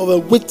should take over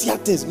weightier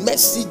things,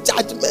 mercy,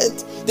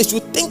 judgment. They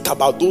should think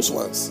about those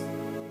ones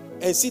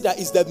and see that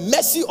it's the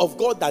mercy of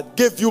God that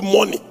gave you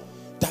money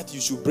that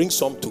you should bring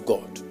some to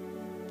God.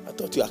 I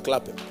thought you were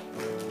clapping.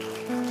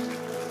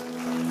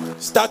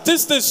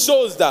 Statistics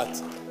shows that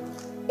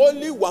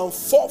only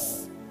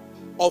 1/4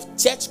 of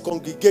church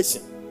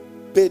congregation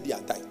pay their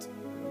tithe.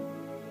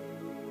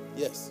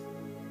 Yes.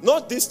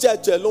 Not this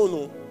church alone.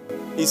 No.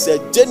 It's a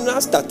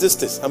general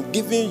statistics. I'm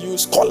giving you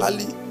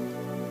scholarly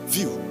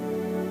view.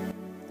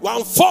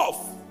 1/4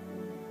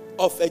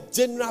 of a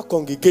general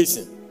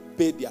congregation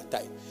pay their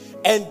tithe.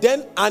 And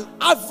then an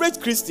average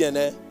Christian,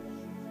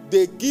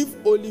 they give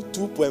only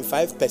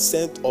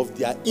 2.5% of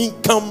their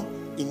income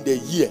in the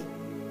year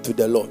to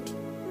the Lord.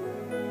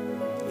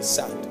 It's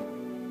sad.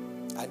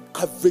 An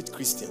average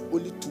Christian,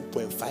 only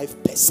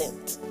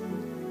 2.5%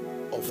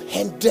 of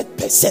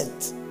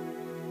 100%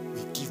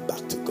 we give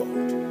back to God.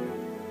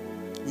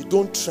 We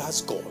don't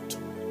trust God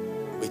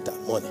with our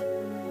money.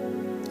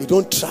 We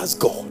don't trust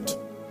God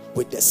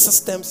with the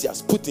systems He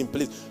has put in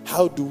place.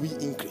 How do we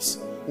increase?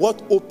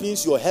 What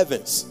opens your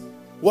heavens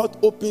what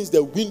opens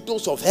the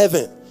windows of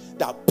heaven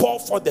that pour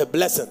for the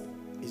blessing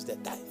is the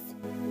tithe.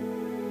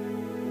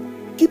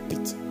 Keep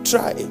it.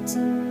 Try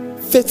it.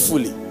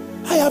 Faithfully.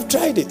 I have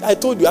tried it. I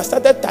told you, I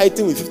started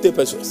tithing with 50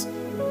 pesos.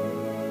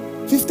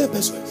 50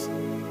 pesos.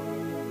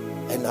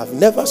 And I've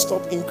never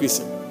stopped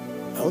increasing.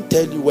 I won't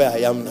tell you where I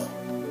am now.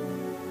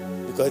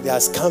 Because there are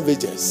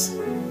scavengers.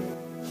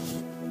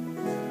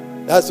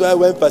 That's why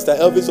when Pastor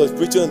Elvis was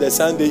preaching on the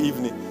Sunday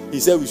evening, he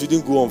said we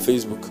shouldn't go on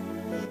Facebook.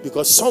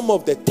 Because some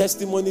of the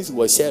testimonies he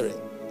was sharing,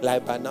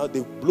 like by now,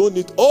 they've blown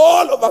it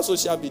all over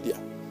social media.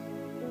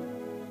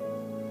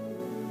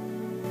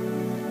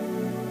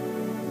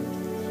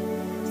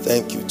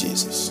 Thank you,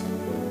 Jesus.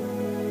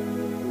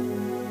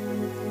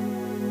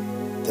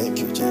 Thank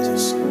you,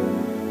 Jesus.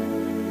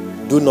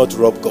 Do not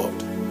rob God.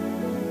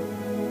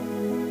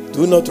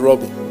 Do not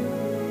rob Him.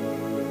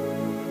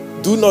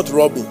 Do not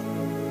rob Him.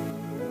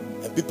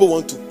 And people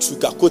want to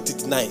sugarcoat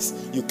it nice.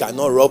 You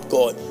cannot rob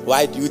God.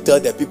 Why do you tell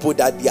the people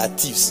that they are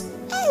thieves?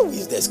 How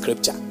is the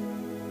scripture?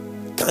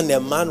 Can a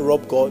man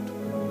rob God?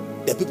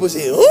 The people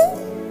say, huh?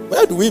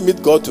 Where do we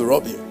meet God to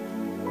rob Him?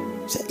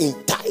 Say,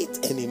 in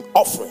tithe and in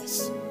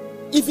offerings.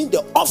 Even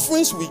the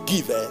offerings we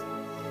give,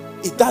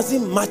 it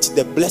doesn't match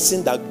the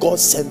blessing that God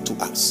sent to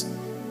us.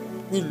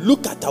 We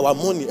look at our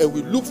money and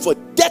we look for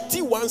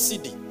 31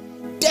 CD,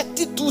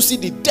 32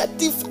 CD,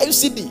 35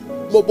 CD.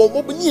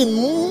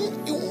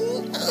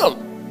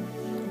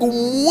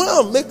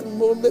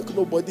 Make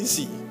nobody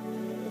see.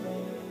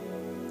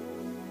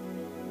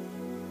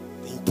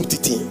 Then you put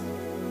it in.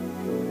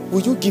 Will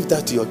you give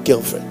that to your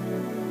girlfriend?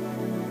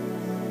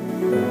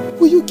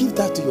 Will you give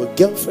that to your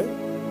girlfriend?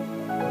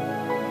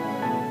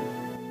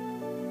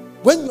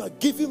 When you are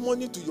giving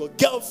money to your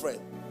girlfriend,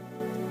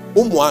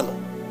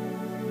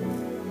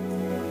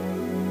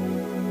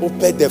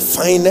 open the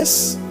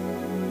finest,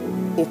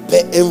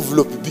 open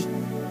envelope,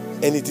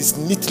 and it is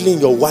neatly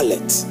in your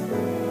wallet.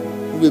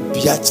 You will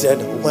be at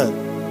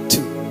 1,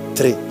 2,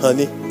 3,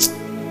 honey,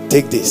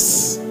 take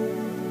this.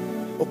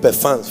 Open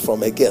funds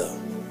from a girl.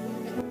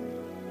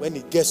 When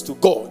it gets to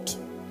God,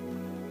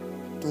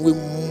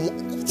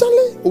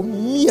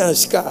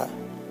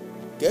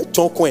 get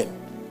your coin.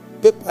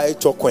 Paper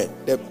is your coin.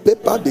 The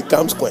paper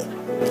becomes coin.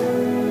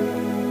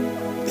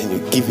 Then you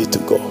give it to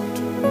God.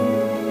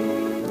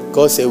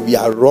 God said we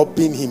are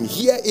robbing Him.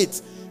 Hear it.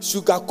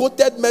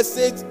 Sugar-coated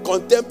message,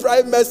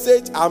 contemporary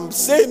message. I'm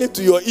saying it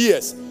to your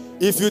ears.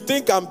 If you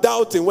think I'm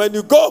doubting, when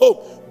you go home,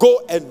 go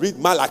and read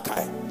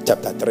Malachi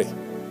chapter 3.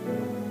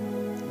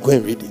 Go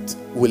and read it.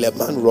 Will a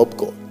man rob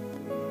God?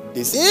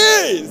 They say,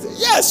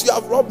 yes, you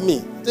have robbed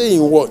me. Say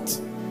in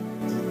what?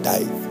 In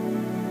tithe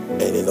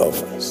and in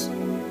offerings.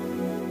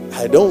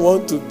 I don't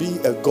want to be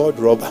a God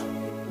robber.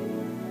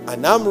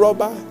 An armed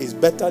robber is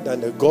better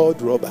than a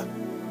God robber.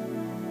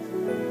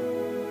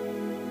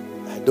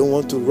 I don't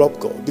want to rob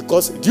God.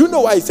 Because do you know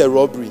why it's a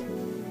robbery?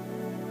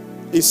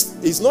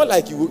 It's not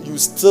like you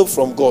steal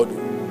from God.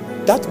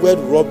 That word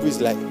robbery is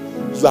like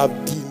you have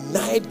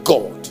denied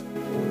God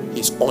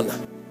His honor.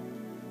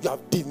 You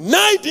have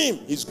denied Him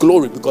His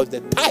glory, because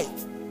the tithe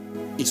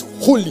is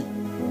holy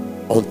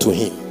unto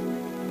Him.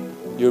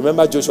 You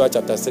remember Joshua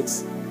chapter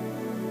 6?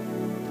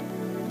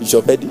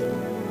 Bishop Eddie?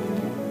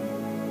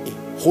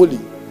 Holy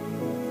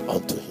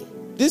unto Him.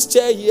 This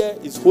chair here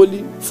is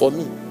holy for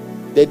me.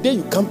 The day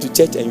you come to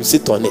church and you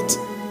sit on it,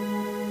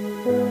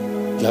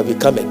 you have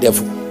become a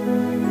devil.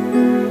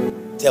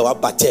 Tell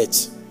what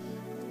church.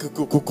 Come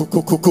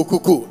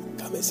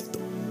and sit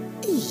on.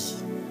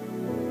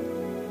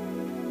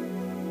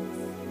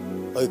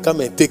 Or you come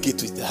and take it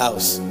to the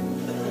house.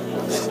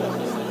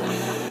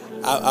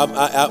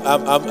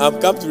 I'm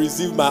come to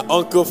receive my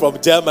uncle from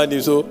Germany,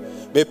 so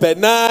me a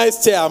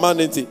nice chair, man.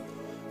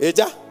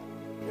 Eja,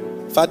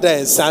 father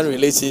and son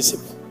relationship.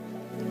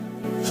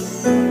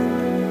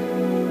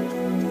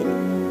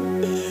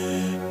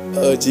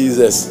 Oh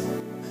Jesus,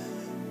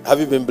 have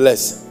you been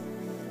blessed?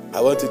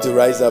 I want you to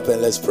rise up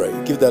and let's pray.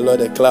 Give the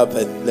Lord a clap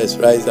and let's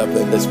rise up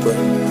and let's pray.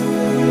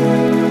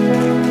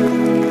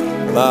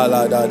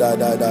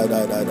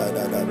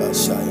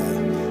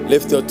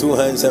 Lift your two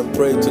hands and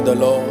pray to the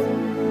Lord.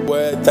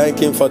 Word, thank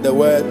Him for the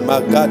word.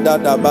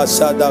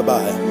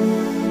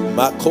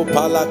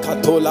 Makopala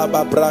katola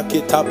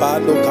babraki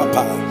tabano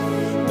kapa.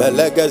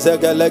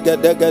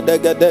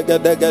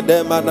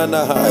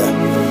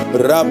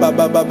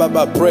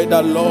 Pray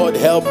that Lord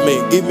help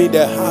me. Give me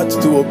the heart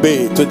to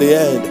obey to the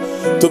end.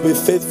 To be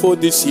faithful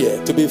this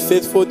year. To be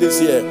faithful this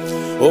year.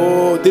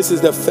 Oh, this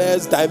is the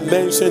first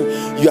dimension.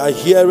 You are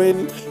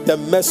hearing the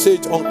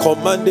message on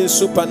commanding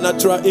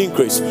supernatural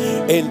increase.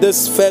 In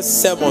this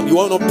first sermon, you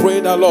want to pray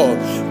that Lord,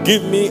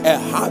 give me a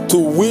heart to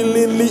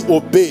willingly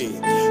obey,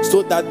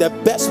 so that the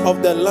best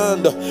of the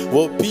land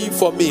will be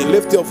for me.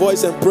 Lift your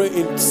voice and pray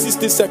in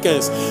 60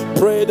 seconds.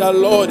 Pray that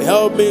Lord,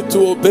 help me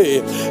to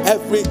obey.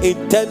 Every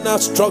internal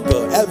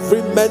struggle,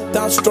 every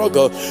mental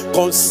struggle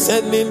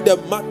concerning the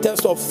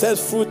matters of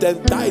first fruit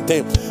and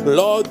tithing.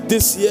 Lord,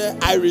 this year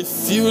I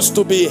refuse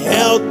to be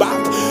held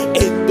back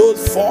in those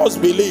those false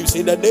beliefs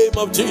in the name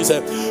of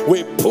Jesus.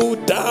 We pull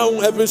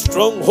down every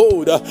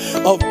stronghold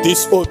of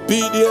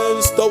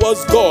disobedience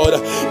towards God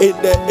in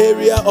the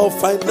area of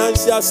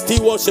financial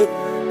stewardship.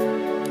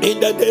 In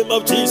the name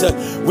of Jesus,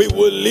 we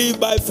will live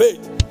by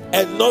faith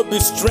and not be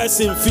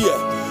stressed in fear.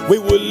 We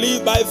will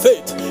live by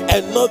faith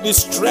and not be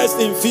stressed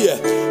in fear.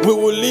 We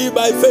will live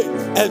by faith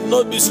and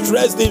not be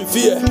stressed in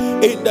fear.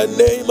 In the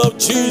name of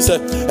Jesus.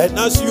 And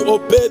as you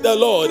obey the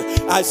Lord,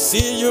 I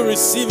see you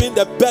receiving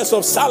the best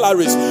of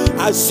salaries.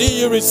 I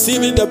see you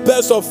receiving the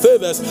best of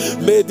favors.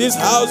 May this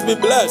house be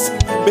blessed.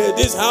 May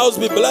this house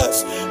be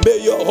blessed.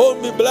 May your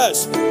home be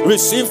blessed.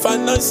 Receive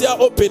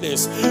financial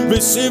openings.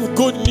 Receive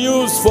good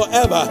news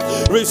forever.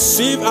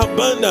 Receive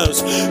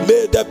abundance.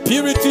 May the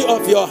purity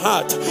of your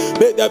heart,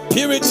 may the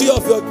purity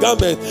of your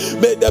garment,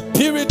 may the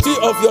purity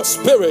of your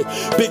spirit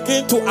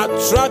begin to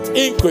attract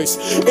increase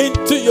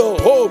into your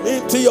home,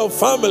 into your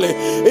family,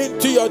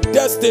 into your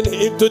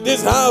destiny, into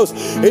this house.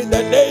 In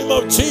the name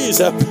of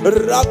Jesus.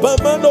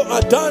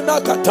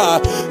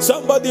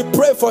 Somebody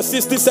pray for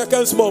 60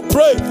 seconds more.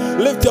 Pray.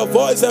 Lift your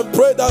voice and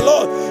pray the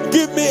Lord,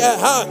 give me a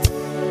heart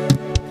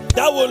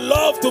that would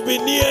love to be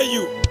near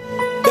you.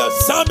 The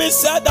psalmist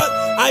said that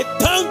I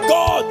thank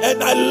God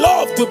and I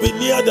love to be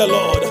near the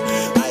Lord.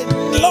 I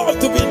love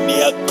to be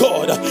near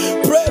God.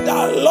 Pray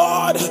that,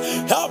 Lord,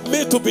 help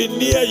me to be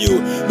near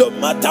you. No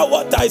matter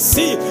what I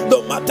see,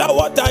 no matter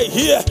what I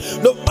hear,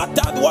 no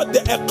matter what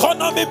the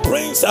economy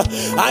brings,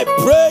 I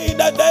pray in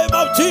the name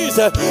of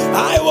Jesus,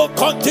 I will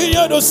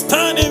continue to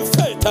stand in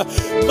faith.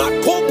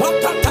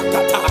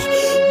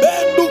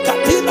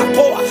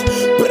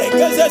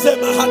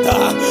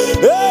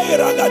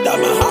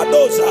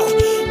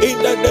 In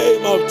the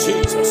name of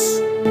Jesus.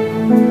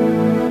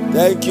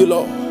 Thank you,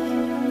 Lord.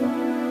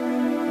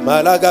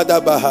 Malagada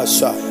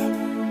Bahashaya.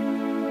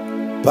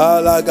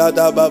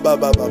 Balagada Baba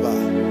Baba.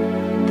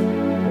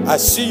 I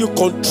see you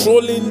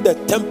controlling the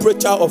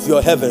temperature of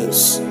your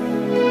heavens.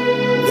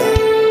 Yeah.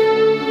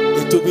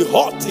 It will be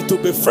hot, it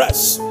will be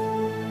fresh.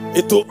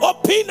 It will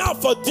open up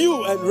for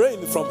dew and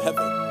rain from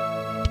heaven.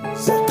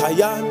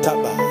 Zakayan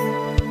Taba.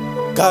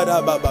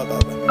 Karababa Baba.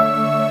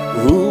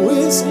 Who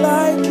is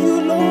like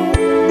you, Lord,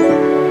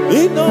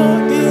 in all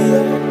the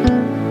earth?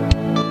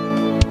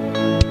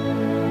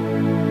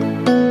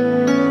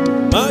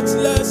 Much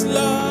less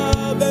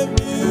love and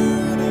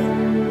beauty.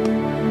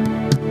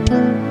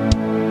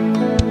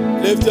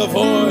 Lift your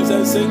voice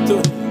and sing to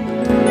him.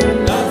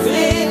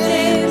 Nothing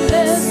in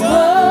this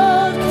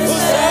world can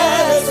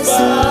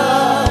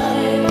satisfy.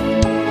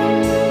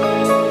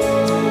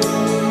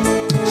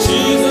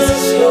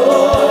 Jesus,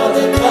 you're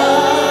the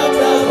cup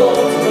that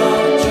won't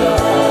run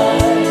dry.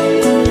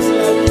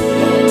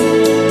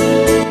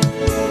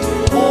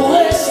 Who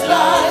is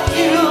like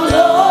you,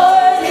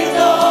 Lord, in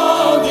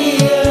all the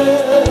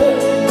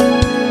earth?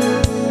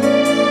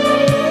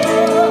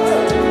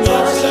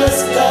 Much less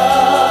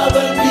love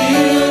and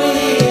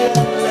beauty,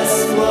 endless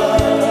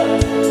world.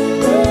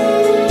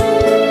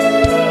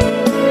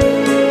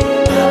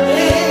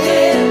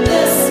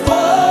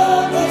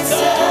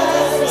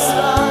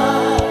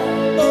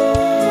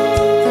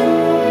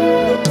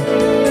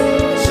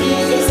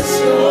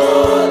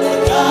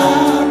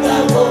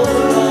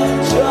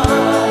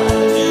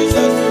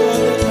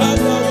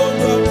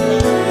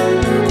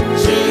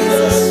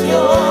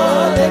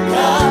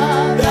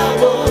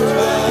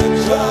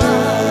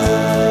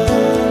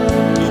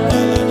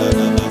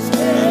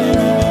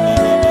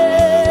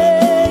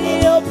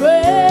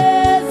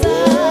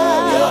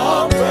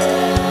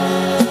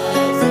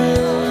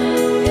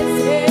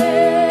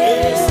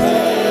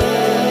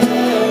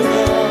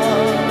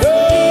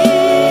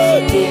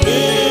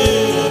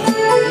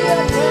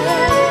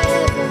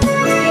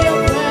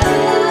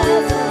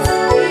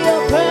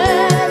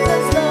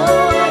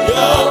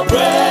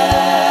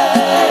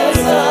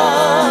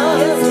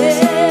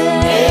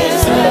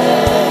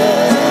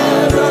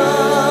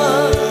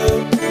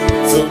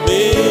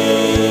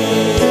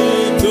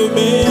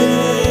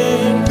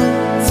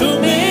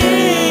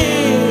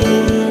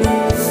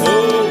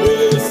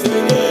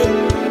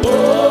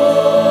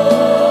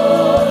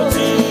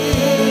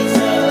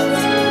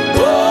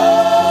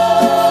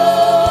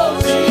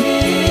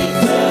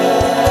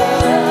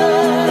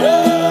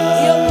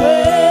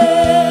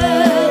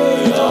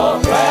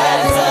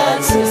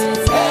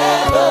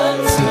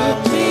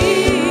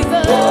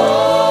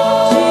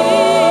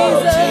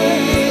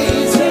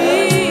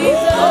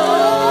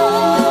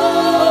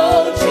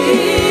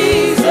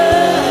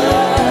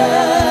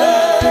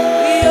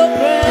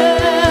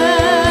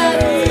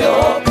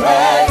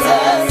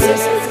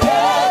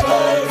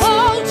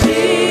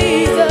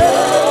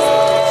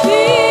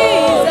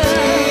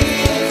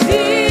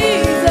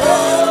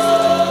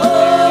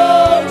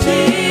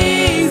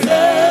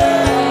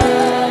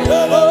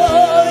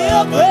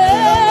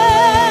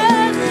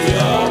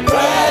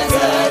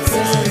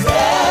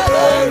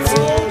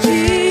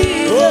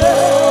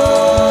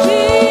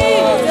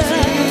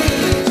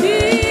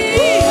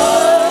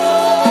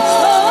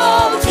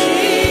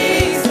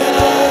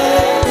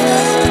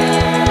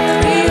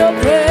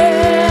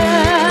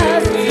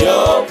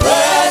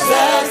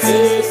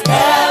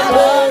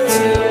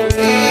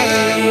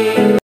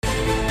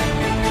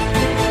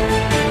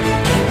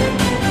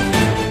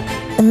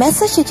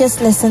 voice you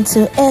just listened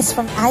to is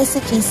from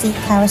ICGC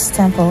Charis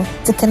Temple.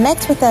 To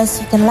connect with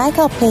us, you can like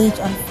our page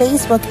on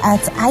Facebook at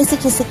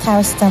ICGC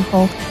Charis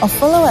Temple or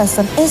follow us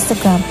on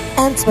Instagram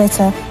and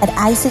Twitter at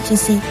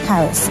ICGC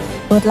Charis.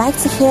 We would like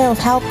to hear of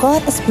how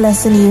God is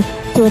blessing you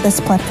through this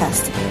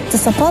podcast. To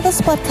support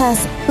this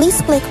podcast,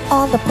 please click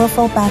on the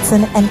profile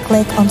button and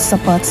click on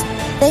support.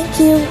 Thank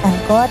you,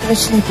 and God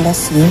richly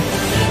bless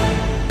you.